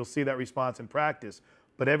Monday, you'll see that response in practice.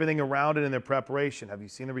 But everything around it in their preparation, have you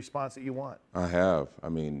seen the response that you want? I have. I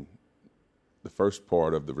mean, the first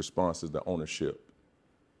part of the response is the ownership,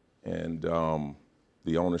 and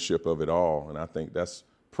the ownership of it all. And I think that's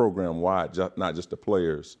program-wide, not just the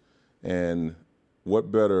players. And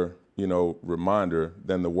what better, reminder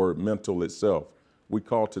than the word mental itself. We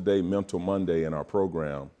call today Mental Monday in our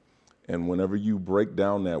program. And whenever you break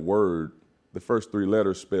down that word, the first 3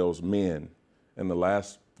 letters spells men, and the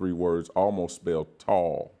last 3 words almost spell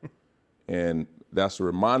tall. And that's a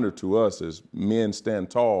reminder to us as men stand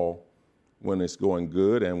tall when it's going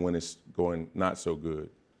good and when it's going not so good.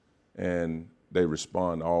 And they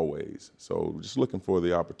respond always. So just looking for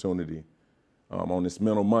the opportunity on this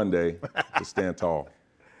Mental Monday to stand tall.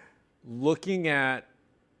 Looking at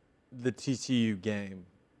the TCU game,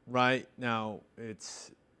 right now,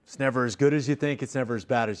 it's never as good as you think. It's never as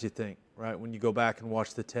bad as you think, right, when you go back and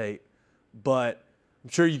watch the tape. But I'm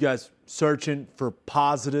sure you guys searching for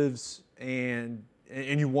positives, and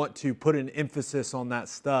you want to put an emphasis on that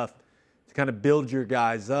stuff to kind of build your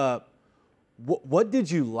guys up. What did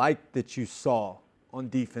you like that you saw on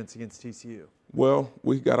defense against TCU? Well,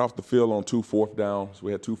 we got off the field on 2 fourth downs.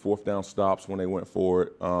 We had 2 fourth down stops when they went for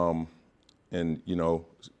it. And,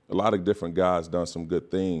 a lot of different guys done some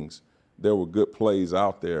good things. there were good plays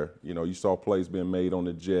out there. You know, you saw plays being made on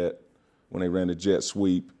the jet when they ran the jet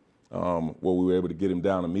sweep, where we were able to get him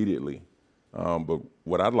down immediately. But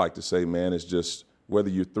what I'd like to say, man, is just whether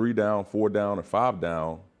you're 3 down, 4 down, or 5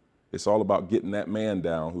 down, it's all about getting that man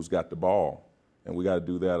down who's got the ball. And we got to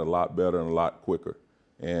do that a lot better and a lot quicker.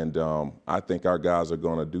 And I think our guys are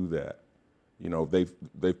going to do that. You know,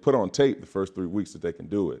 they've put on tape the first 3 weeks that they can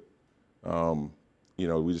do it. You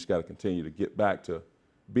know, we just got to continue to get back to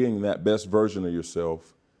being that best version of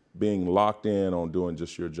yourself, being locked in on doing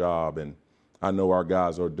just your job. And I know our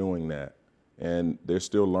guys are doing that. And they're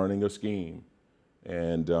still learning a scheme.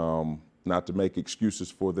 And not to make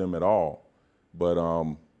excuses for them at all, but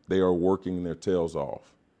they are working their tails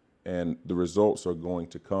off. And the results are going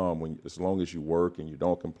to come as long as you work and you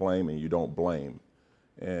don't complain and you don't blame.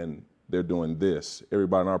 And they're doing this.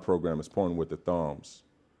 Everybody in our program is pointing with their thumbs.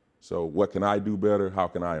 So what can I do better? How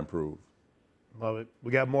can I improve? Love it.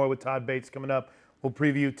 We got more with Todd Bates coming up. We'll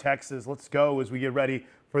preview Texas. Let's go as we get ready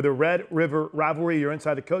for the Red River rivalry. You're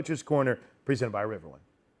inside the Coach's Corner, presented by Riverwind.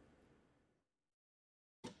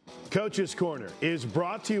 Coach's Corner is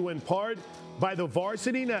brought to you in part by the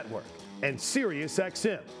Varsity Network and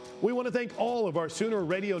SiriusXM. We want to thank all of our Sooner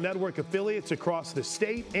Radio Network affiliates across the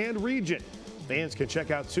state and region. Fans can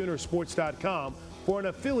check out Soonersports.com for an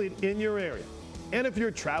affiliate in your area. And if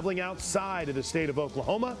you're traveling outside of the state of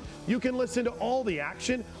Oklahoma, you can listen to all the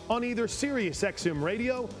action on either SiriusXM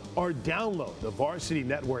Radio or download the Varsity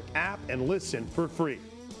Network app and listen for free.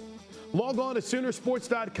 Log on to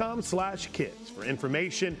Soonersports.com/kids for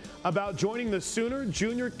information about joining the Sooner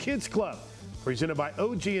Junior Kids Club, presented by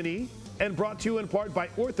OG&E and brought to you in part by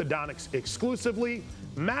Orthodontics exclusively,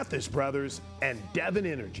 Mathis Brothers, and Devon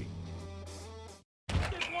Energy.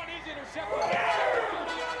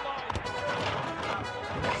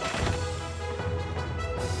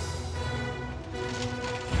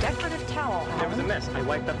 Decorative towel. There was a mess. I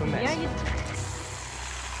wiped up a mess. Yeah, you...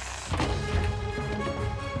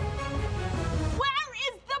 Where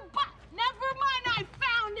is the butt? Never mind, I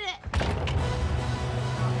found it.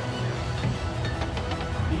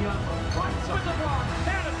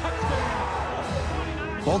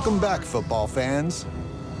 Welcome back, football fans.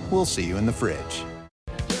 We'll see you in the fridge.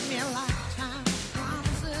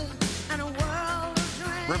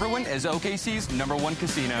 Riverwind is OKC's #1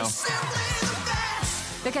 casino.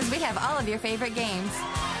 Because we have all of your favorite games.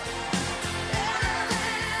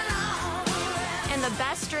 And the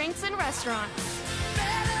best drinks and restaurants.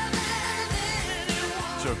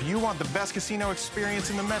 So if you want the best casino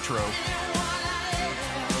experience in the metro,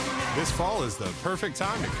 this fall is the perfect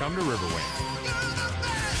time to come to Riverwind.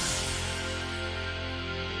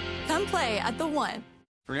 Come play at the One.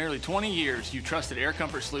 For nearly 20 years, you trusted Air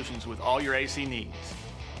Comfort Solutions with all your AC needs.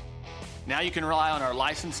 Now you can rely on our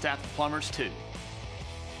licensed staff of plumbers too.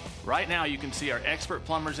 Right now you can see our expert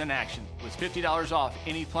plumbers in action with $50 off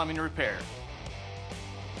any plumbing repair.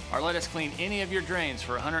 Or let us clean any of your drains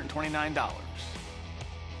for $129.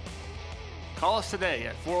 Call us today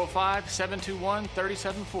at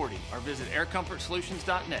 405-721-3740 or visit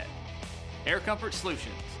aircomfortsolutions.net. Air Comfort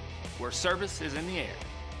Solutions, where service is in the air.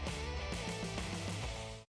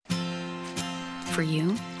 For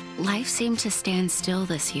you, life seemed to stand still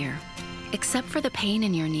this year, except for the pain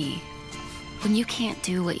in your knee. When you can't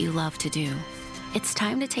do what you love to do, it's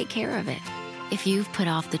time to take care of it. If you've put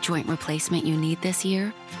off the joint replacement you need this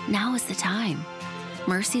year, now is the time.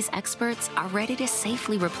 Mercy's experts are ready to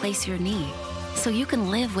safely replace your knee so you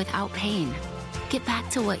can live without pain. Get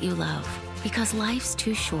back to what you love, because life's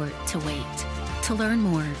too short to wait. To learn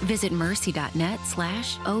more, visit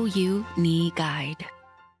mercy.net/OU knee guide.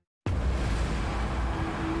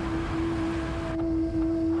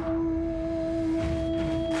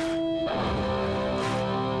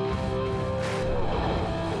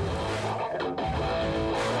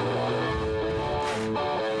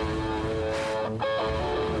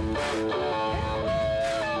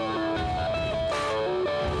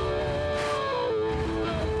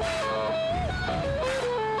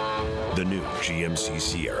 The new GMC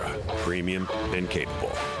Sierra, premium and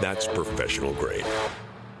capable. That's professional grade.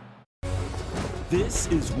 This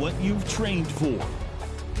is what you've trained for.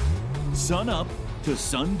 Sun up to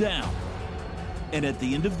sundown. And at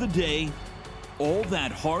the end of the day, all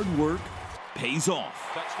that hard work pays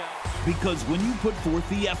off. Because when you put forth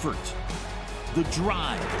the effort, the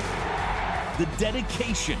drive, the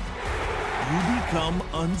dedication, you become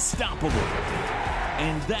unstoppable.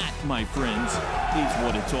 And that, my friends, is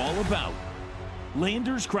what it's all about.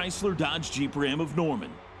 Landers Chrysler Dodge Jeep Ram of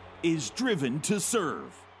Norman is driven to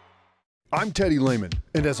serve. I'm Teddy Lehman,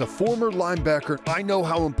 and as a former linebacker, I know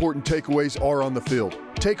how important takeaways are on the field.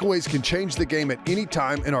 Takeaways can change the game at any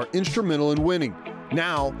time and are instrumental in winning.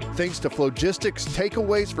 Now, thanks to Flogistics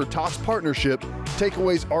Takeaways for Tots partnership,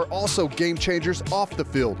 takeaways are also game changers off the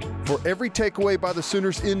field. For every takeaway by the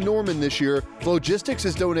Sooners in Norman this year, Flogistics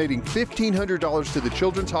is donating $1,500 to the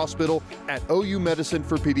Children's Hospital at OU Medicine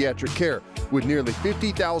for Pediatric Care. With nearly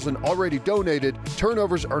 $50,000 already donated,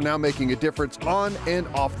 turnovers are now making a difference on and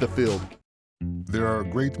off the field. There are a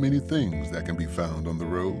great many things that can be found on the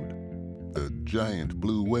road. A giant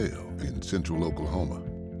blue whale in central Oklahoma.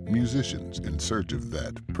 Musicians in search of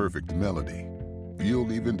that perfect melody.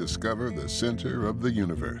 You'll even discover the center of the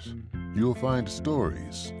universe. You'll find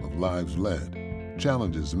stories of lives led,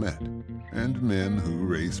 challenges met, and men who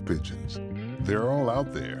raise pigeons. They're all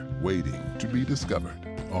out there waiting to be discovered.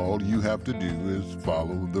 All you have to do is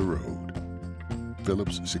follow the road.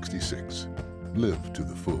 Phillips 66. Live to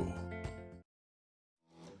the full.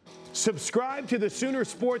 Subscribe to the Sooner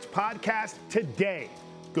Sports Podcast today.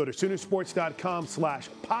 Go to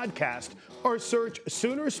Soonersports.com/podcast or search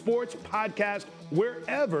Sooner Sports Podcast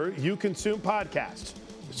wherever you consume podcasts.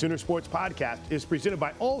 The Sooner Sports Podcast is presented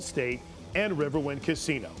by Allstate and Riverwind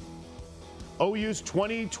Casino. OU's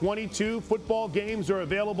 2022 football games are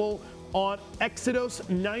available on Exodus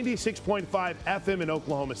 96.5 FM in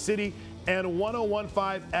Oklahoma City and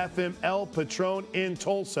 101.5 FM El Patron in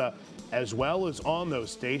Tulsa, as well as on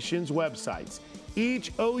those stations' websites.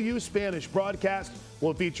 Each OU Spanish broadcast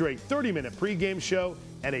will feature a 30-minute pregame show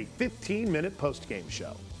and a 15-minute postgame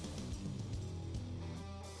show.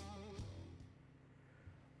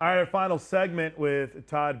 All right, our final segment with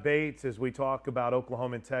Todd Bates as we talk about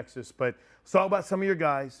Oklahoma and Texas. But let's talk about some of your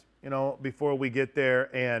guys, before we get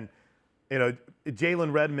there. And,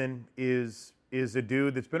 Jalen Redmond is a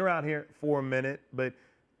dude that's been around here for a minute, but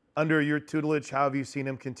under your tutelage, how have you seen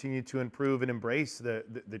him continue to improve and embrace the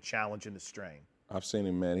challenge and the strain? I've seen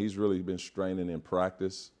him, man. He's really been straining in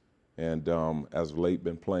practice, and as of late,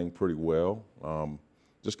 been playing pretty well.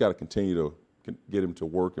 Just got to continue to get him to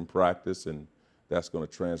work and practice, and that's going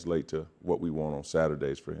to translate to what we want on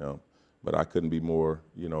Saturdays for him. But I couldn't be more,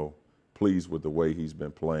 pleased with the way he's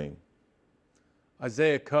been playing.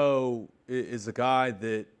 Isaiah Coe is a guy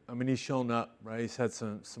that, he's shown up, right? He's had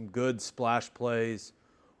some good splash plays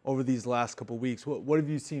over these last couple of weeks. What have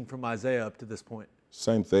you seen from Isaiah up to this point?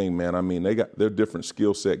 Same thing, man. They're different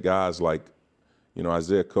skill set guys. Like,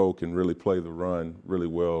 Isaiah Coe can really play the run really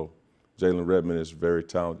well. Jalen Redmond is a very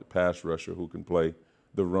talented pass rusher who can play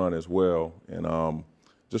the run as well. And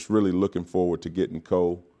just really looking forward to getting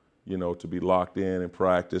Coe, to be locked in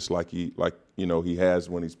practice like he has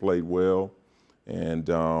when he's played well, and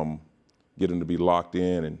get him to be locked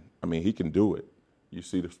in. And he can do it. You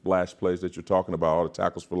see the splash plays that you're talking about, all the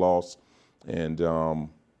tackles for loss, and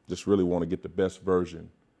just really want to get the best version,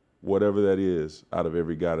 whatever that is, out of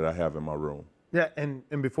every guy that I have in my room. Yeah, and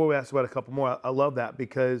before we ask about a couple more, I love that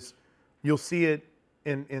because you'll see it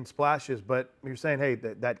in splashes, but you're saying, hey,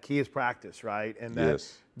 that key is practice, right? And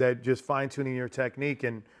that just fine-tuning your technique.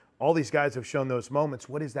 And all these guys have shown those moments.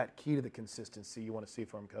 What is that key to the consistency you want to see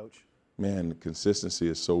from Coach? Man, the consistency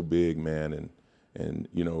is so big, man, and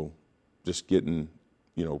just getting,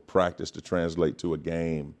 practice to translate to a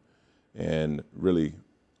game and really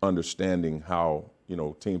understanding how,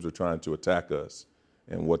 teams are trying to attack us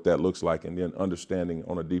and what that looks like, and then understanding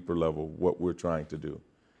on a deeper level what we're trying to do.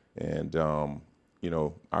 And,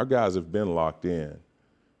 our guys have been locked in,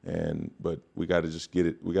 but we got to just get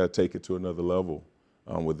it. We got to take it to another level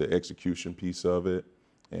with the execution piece of it,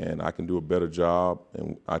 and I can do a better job,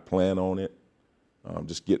 and I plan on it,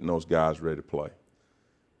 just getting those guys ready to play.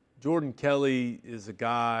 Jordan Kelly is a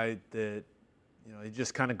guy that, he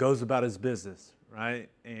just kind of goes about his business, right?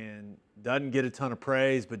 And doesn't get a ton of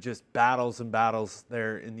praise, but just battles and battles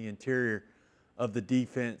there in the interior of the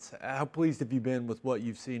defense. How pleased have you been with what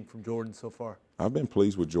you've seen from Jordan so far? I've been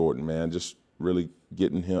pleased with Jordan, man. Just really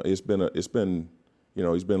getting him. He's been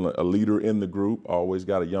a leader in the group. Always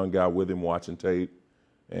got a young guy with him watching tape,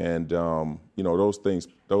 and those things.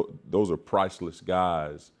 Those are priceless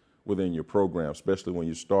guys within your program, especially when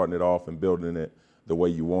you're starting it off and building it the way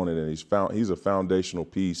you want it. And he's a foundational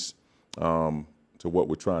piece to what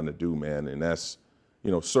we're trying to do, man. And that's,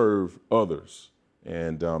 serve others.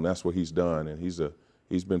 And that's what he's done. And he's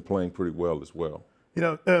been playing pretty well as well.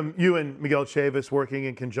 You and Miguel Chavis working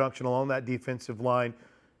in conjunction along that defensive line,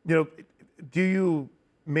 do you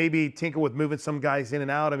maybe tinker with moving some guys in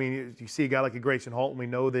and out? You see a guy like a Grayson Holt, and we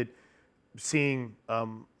know that seeing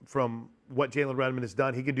from what Jalen Redmond has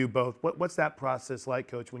done, he can do both. What's that process like,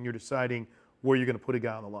 Coach, when you're deciding where you're going to put a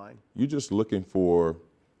guy on the line? You're just looking for,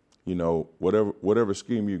 whatever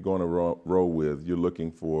scheme you're going to roll with, you're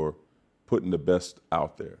looking for putting the best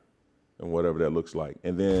out there and whatever that looks like.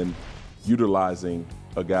 And then utilizing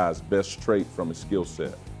a guy's best trait from his skill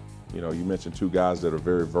set. You mentioned two guys that are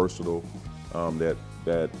very versatile,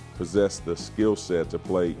 that possess the skill set to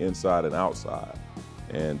play inside and outside.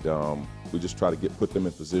 And we just try to put them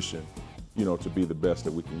in position, to be the best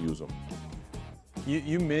that we can use them.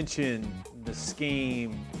 You mentioned the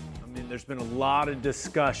scheme. I mean, there's been a lot of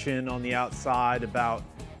discussion on the outside about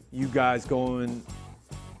you guys going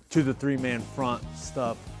to the three-man front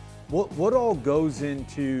stuff. What all goes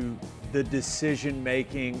into the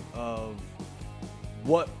decision-making of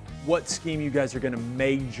what scheme you guys are going to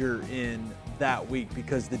major in that week?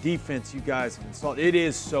 Because the defense you guys have installed, it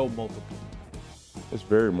is so multiple. It's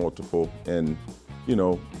very multiple. And,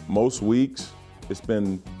 most weeks it's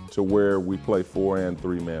been to where we play 4 and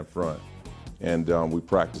 3-man front. And we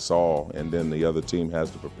practice all, and then the other team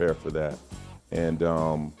has to prepare for that. And,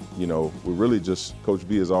 we're really just, Coach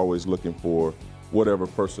V is always looking for whatever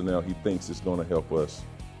personnel he thinks is going to help us,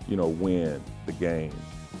 win the game.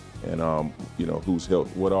 And, who's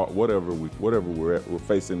helped, whatever we're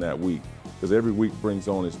facing that week. Because every week brings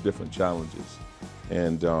on its different challenges.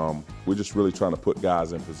 And we're just really trying to put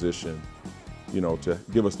guys in position, to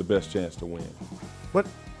give us the best chance to win. But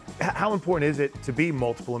how important is it to be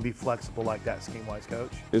multiple and be flexible like that, scheme-wise,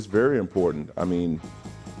 Coach? It's very important. I mean,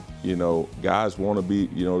 guys want to be,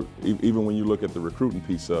 even when you look at the recruiting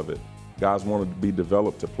piece of it, guys want to be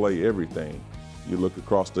developed to play everything. You look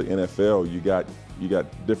across the NFL, you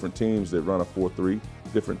got different teams that run a 4-3,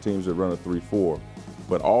 different teams that run a 3-4,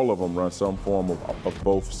 but all of them run some form of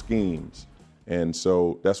both schemes. And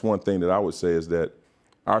so that's one thing that I would say is that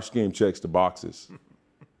our scheme checks the boxes.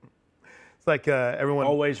 It's like everyone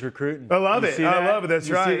always recruiting. I love it. I love it. That's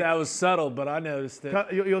right. See, that was subtle, but I noticed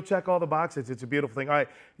it. You'll check all the boxes. It's a beautiful thing. All right,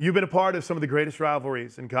 you've been a part of some of the greatest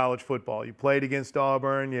rivalries in college football. You played against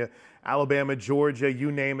Auburn, Alabama, Georgia,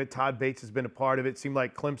 you name it. Todd Bates has been a part of it. It seemed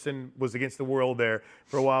like Clemson was against the world there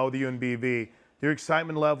for a while with you and BV. Your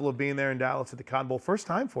excitement level of being there in Dallas at the Cotton Bowl, first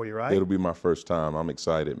time for you, right? It'll be my first time. I'm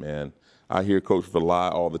excited, man. I hear Coach Villi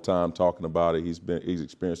all the time talking about it. He's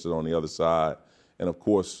experienced it on the other side, and of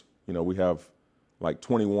course, we have like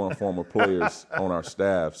 21 former players on our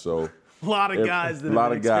staff, so a lot of guys that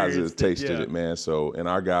have tasted it, man. So, and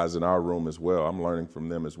our guys in our room as well. I'm learning from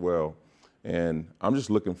them as well, and I'm just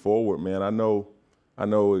looking forward, man. I know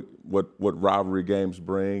what rivalry games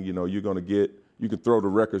bring. You can throw the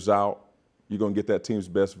records out. You're gonna get that team's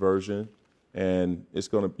best version, and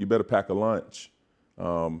you better pack a lunch,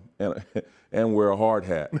 and wear a hard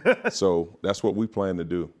hat. So that's what we plan to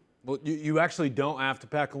do. Well, you actually don't have to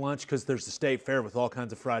pack a lunch because there's the state fair with all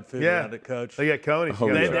kinds of fried food around it, Coach. They got Coney.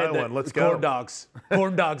 One. Let's go.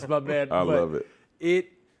 Corn dogs, my man. I love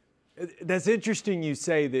it. That's interesting you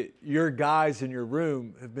say that your guys in your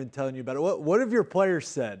room have been telling you about it. What have your players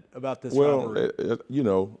said about this rivalry?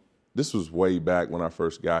 This was way back when I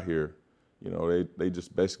first got here. They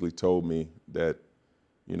just basically told me that,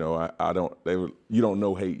 you don't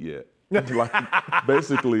know hate yet. Like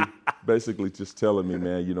basically just telling me,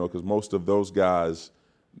 man, because most of those guys,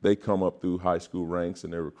 they come up through high school ranks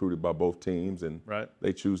and they're recruited by both teams, and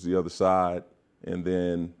they choose the other side, and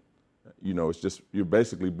then, it's just you're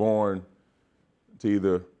basically born to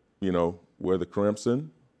either, wear the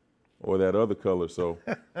crimson or that other color. So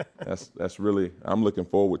that's really, I'm looking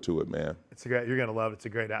forward to it, man. You're gonna love it. It's a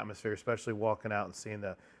great atmosphere, especially walking out and seeing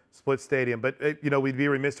the split stadium. But we'd be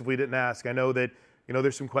remiss if we didn't ask. I know that.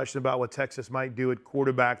 There's some question about what Texas might do at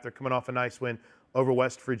quarterback. They're coming off a nice win over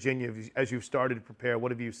West Virginia. As you've started to prepare,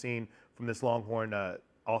 what have you seen from this Longhorn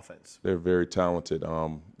offense? They're very talented.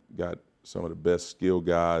 Got some of the best skill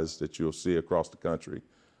guys that you'll see across the country.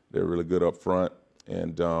 They're really good up front,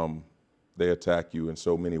 and they attack you in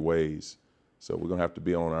so many ways. So we're gonna have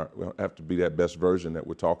to be that best version that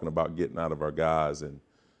we're talking about getting out of our guys, and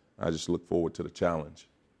I just look forward to the challenge.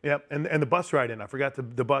 Yep, and the bus ride in. I forgot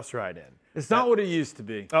the bus ride in. It's not what it used to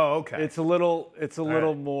be. Oh, okay. It's a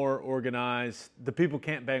little more organized. The people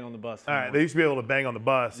can't bang on the bus anymore. All right, they used to be able to bang on the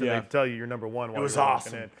bus, and they'd tell you you're number one. It was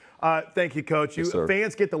awesome. Thank you, Coach. Yes, sir.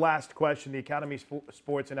 Fans get the last question, the Academy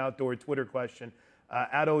Sports and Outdoor Twitter question.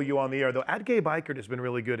 At OU on the air, though. At Gabe Eichert has been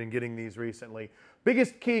really good in getting these recently.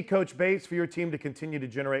 Biggest key, Coach Bates, for your team to continue to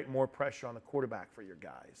generate more pressure on the quarterback for your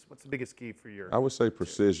guys? What's the biggest key for your? I would say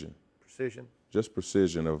precision. Precision? Just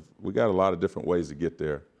precision. We got a lot of different ways to get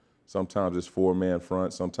there. Sometimes it's 4-man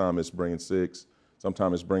front. Sometimes it's bringing 6.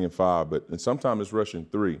 Sometimes it's bringing 5. And sometimes it's rushing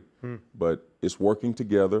 3. But it's working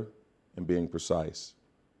together and being precise.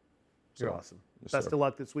 You're awesome. Best of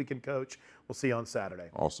luck this weekend, Coach. We'll see you on Saturday.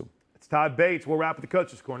 Awesome. It's Todd Bates. We'll wrap with the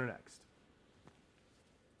Coach's Corner next.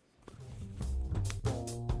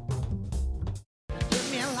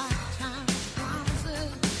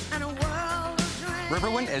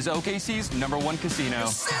 Riverwind is OKC's #1 casino.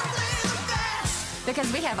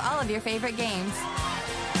 Because we have all of your favorite games.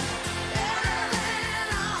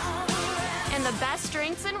 And the best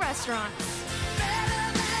drinks and restaurants.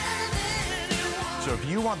 So if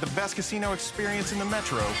you want the best casino experience in the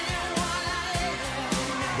metro,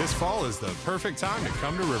 this fall is the perfect time to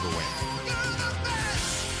come to Riverwind.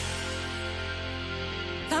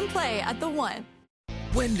 Come play at the One.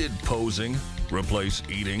 When did posing replace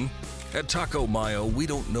eating? At Taco Mayo, we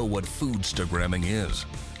don't know what foodstagramming is,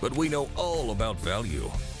 but we know all about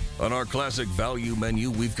value. On our classic value menu,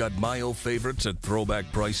 we've got Mayo favorites at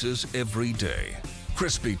throwback prices every day.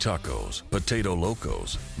 Crispy tacos, potato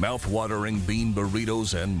locos, mouth-watering bean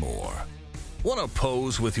burritos, and more. Want to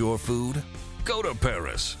pose with your food? Go to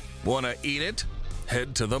Paris. Want to eat it?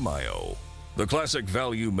 Head to the Mayo. The classic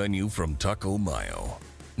value menu from Taco Mayo.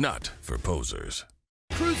 Not for posers.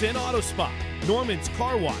 Cruise In Auto Spa, Norman's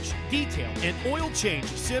Car Wash, Detail, and Oil Change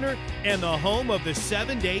Center, and the home of the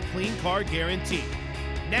 7-day clean car guarantee.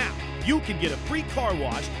 Now, you can get a free car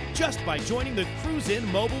wash just by joining the Cruise In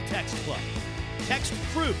Mobile Text Club. Text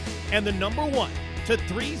CRUISE and the number 1 to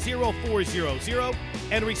 30400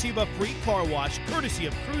 and receive a free car wash courtesy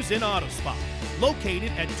of Cruise In Auto Spa,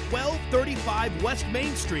 located at 1235 West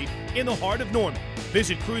Main Street in the heart of Norman.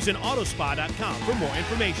 Visit cruiseinautospa.com for more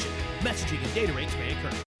information. Messaging and data rates may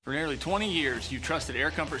occur. For nearly 20 years, you've trusted Air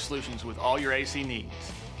Comfort Solutions with all your AC needs.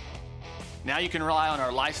 Now you can rely on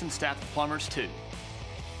our licensed staff of plumbers too.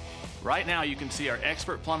 Right now you can see our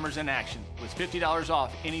expert plumbers in action with $50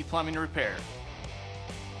 off any plumbing repair.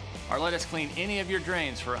 Or let us clean any of your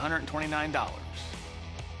drains for $129.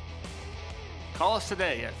 Call us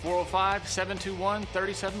today at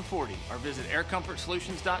 405-721-3740 or visit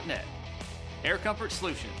aircomfortsolutions.net. Air Comfort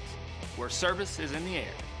Solutions, where service is in the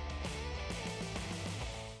air.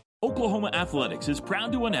 Oklahoma Athletics is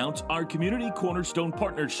proud to announce our Community Cornerstone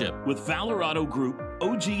partnership with Valorado Group,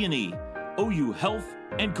 OG&E, OU Health,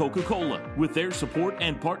 and Coca-Cola. With their support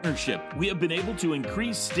and partnership, we have been able to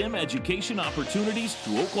increase STEM education opportunities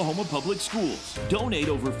to Oklahoma public schools, donate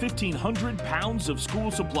over 1,500 pounds of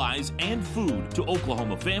school supplies and food to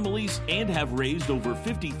Oklahoma families, and have raised over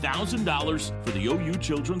 $50,000 for the OU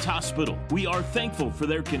Children's Hospital. We are thankful for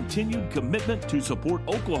their continued commitment to support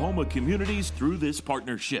Oklahoma communities through this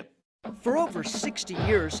partnership. For over 60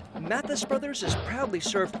 years, Mathis Brothers has proudly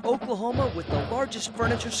served Oklahoma with the largest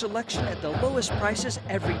furniture selection at the lowest prices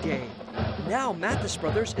every day. Now Mathis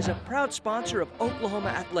Brothers is a proud sponsor of Oklahoma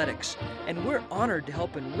Athletics, and we're honored to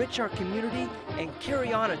help enrich our community and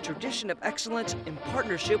carry on a tradition of excellence in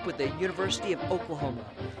partnership with the University of Oklahoma.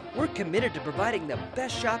 We're committed to providing the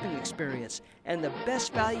best shopping experience and the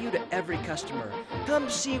best value to every customer. Come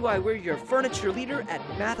see why we're your furniture leader at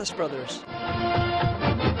Mathis Brothers.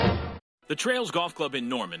 The Trails Golf Club in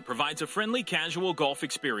Norman provides a friendly, casual golf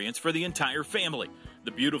experience for the entire family.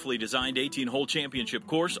 The beautifully designed 18-hole championship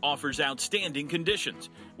course offers outstanding conditions,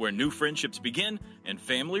 where new friendships begin and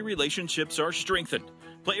family relationships are strengthened.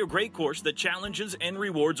 Play a great course that challenges and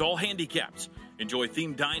rewards all handicaps. Enjoy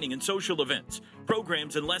themed dining and social events.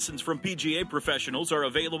 Programs and lessons from PGA professionals are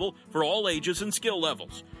available for all ages and skill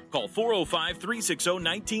levels. Call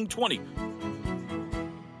 405-360-1920.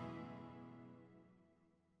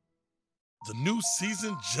 The new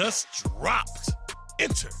season just dropped.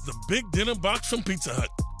 Enter the Big Dinner Box from Pizza Hut.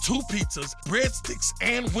 2 pizzas, breadsticks,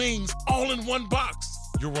 and wings all in one box.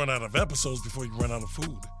 You'll run out of episodes before you run out of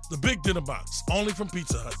food. The Big Dinner Box, only from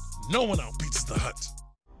Pizza Hut. No one outpizzas the Hut.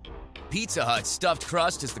 Pizza Hut's stuffed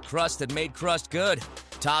crust is the crust that made crust good.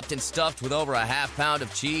 Topped and stuffed with over a half pound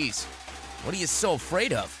of cheese. What are you so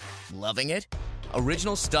afraid of? Loving it?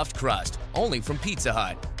 Original stuffed crust, only from Pizza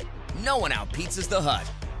Hut. No one outpizzas the Hut.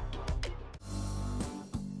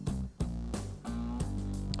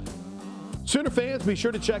 Sooner fans, be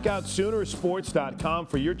sure to check out Soonersports.com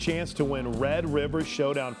for your chance to win Red River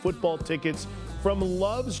Showdown football tickets from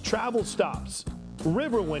Love's Travel Stops,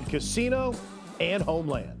 Riverwind Casino, and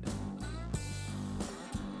Homeland.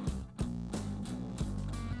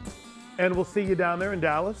 And we'll see you down there in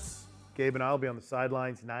Dallas. Gabe and I will be on the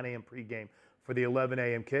sidelines, 9 a.m. pregame for the 11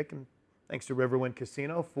 a.m. kick. And thanks to Riverwind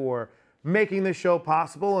Casino for making this show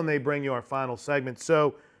possible, and they bring you our final segment.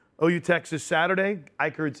 So, OU Texas Saturday,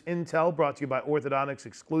 Eichard's Intel brought to you by Orthodontics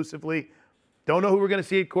exclusively. Don't know who we're going to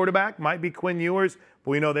see at quarterback. Might be Quinn Ewers,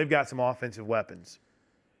 but we know they've got some offensive weapons.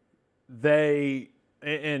 There's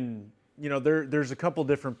a couple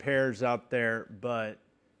different pairs out there, but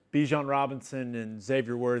Bijan Robinson and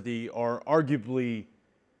Xavier Worthy are arguably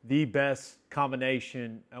the best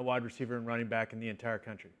combination at wide receiver and running back in the entire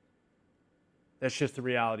country. That's just the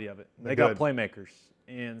reality of it. They got playmakers.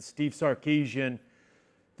 And Steve Sarkisian,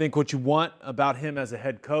 think what you want about him as a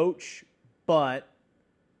head coach, but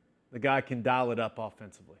the guy can dial it up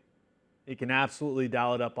offensively. He can absolutely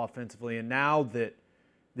dial it up offensively. And now that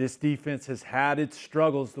this defense has had its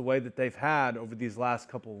struggles the way that they've had over these last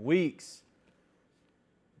couple of weeks,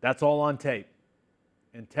 that's all on tape.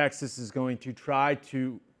 And Texas is going to try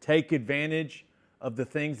to take advantage of the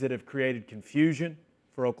things that have created confusion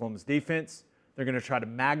for Oklahoma's defense. They're going to try to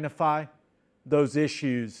magnify those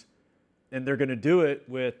issues, and they're going to do it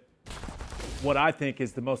with what I think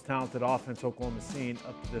is the most talented offense Oklahoma's seen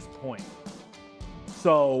up to this point.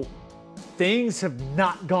 So things have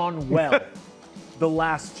not gone well the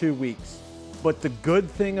last 2 weeks. But the good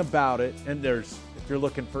thing about it, and if you're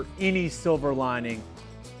looking for any silver lining,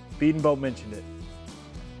 Bedenbaugh mentioned it.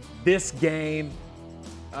 This game,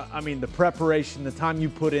 the preparation, the time you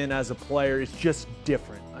put in as a player is just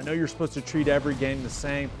different. I know you're supposed to treat every game the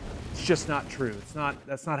same. It's just not true.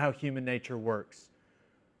 That's not how human nature works.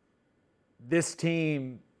 This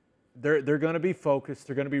team, they're going to be focused.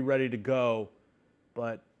 They're going to be ready to go.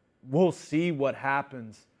 But we'll see what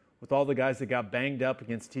happens with all the guys that got banged up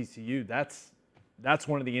against TCU. That's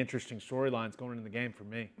one of the interesting storylines going into the game for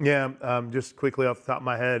me. Yeah, just quickly off the top of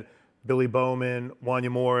my head, Billy Bowman, Wanya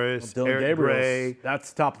Morris, Eric Gray.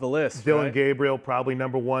 That's top of the list. Dylan right? Gabriel, probably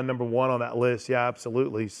number one on that list. Yeah,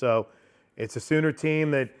 absolutely. So it's a Sooner team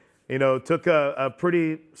that, took a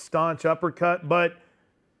pretty staunch uppercut, but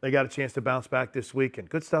they got a chance to bounce back this weekend.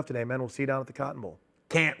 Good stuff today, man. We'll see you down at the Cotton Bowl.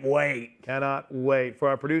 Can't wait. Cannot wait. For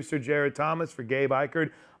our producer, Jared Thomas, for Gabe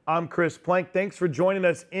Eichert, I'm Chris Plank. Thanks for joining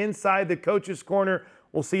us inside the Coach's Corner.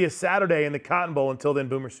 We'll see you Saturday in the Cotton Bowl. Until then,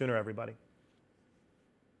 Boomer Sooner, everybody.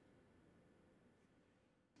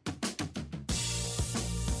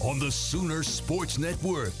 On the Sooner Sports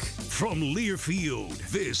Network, from Learfield,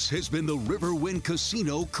 this has been the Riverwind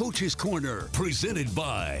Casino Coach's Corner, presented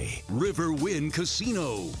by Riverwind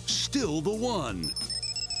Casino, still the one.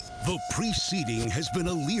 The preceding has been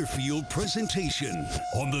a Learfield presentation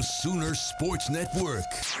on the Sooner Sports Network.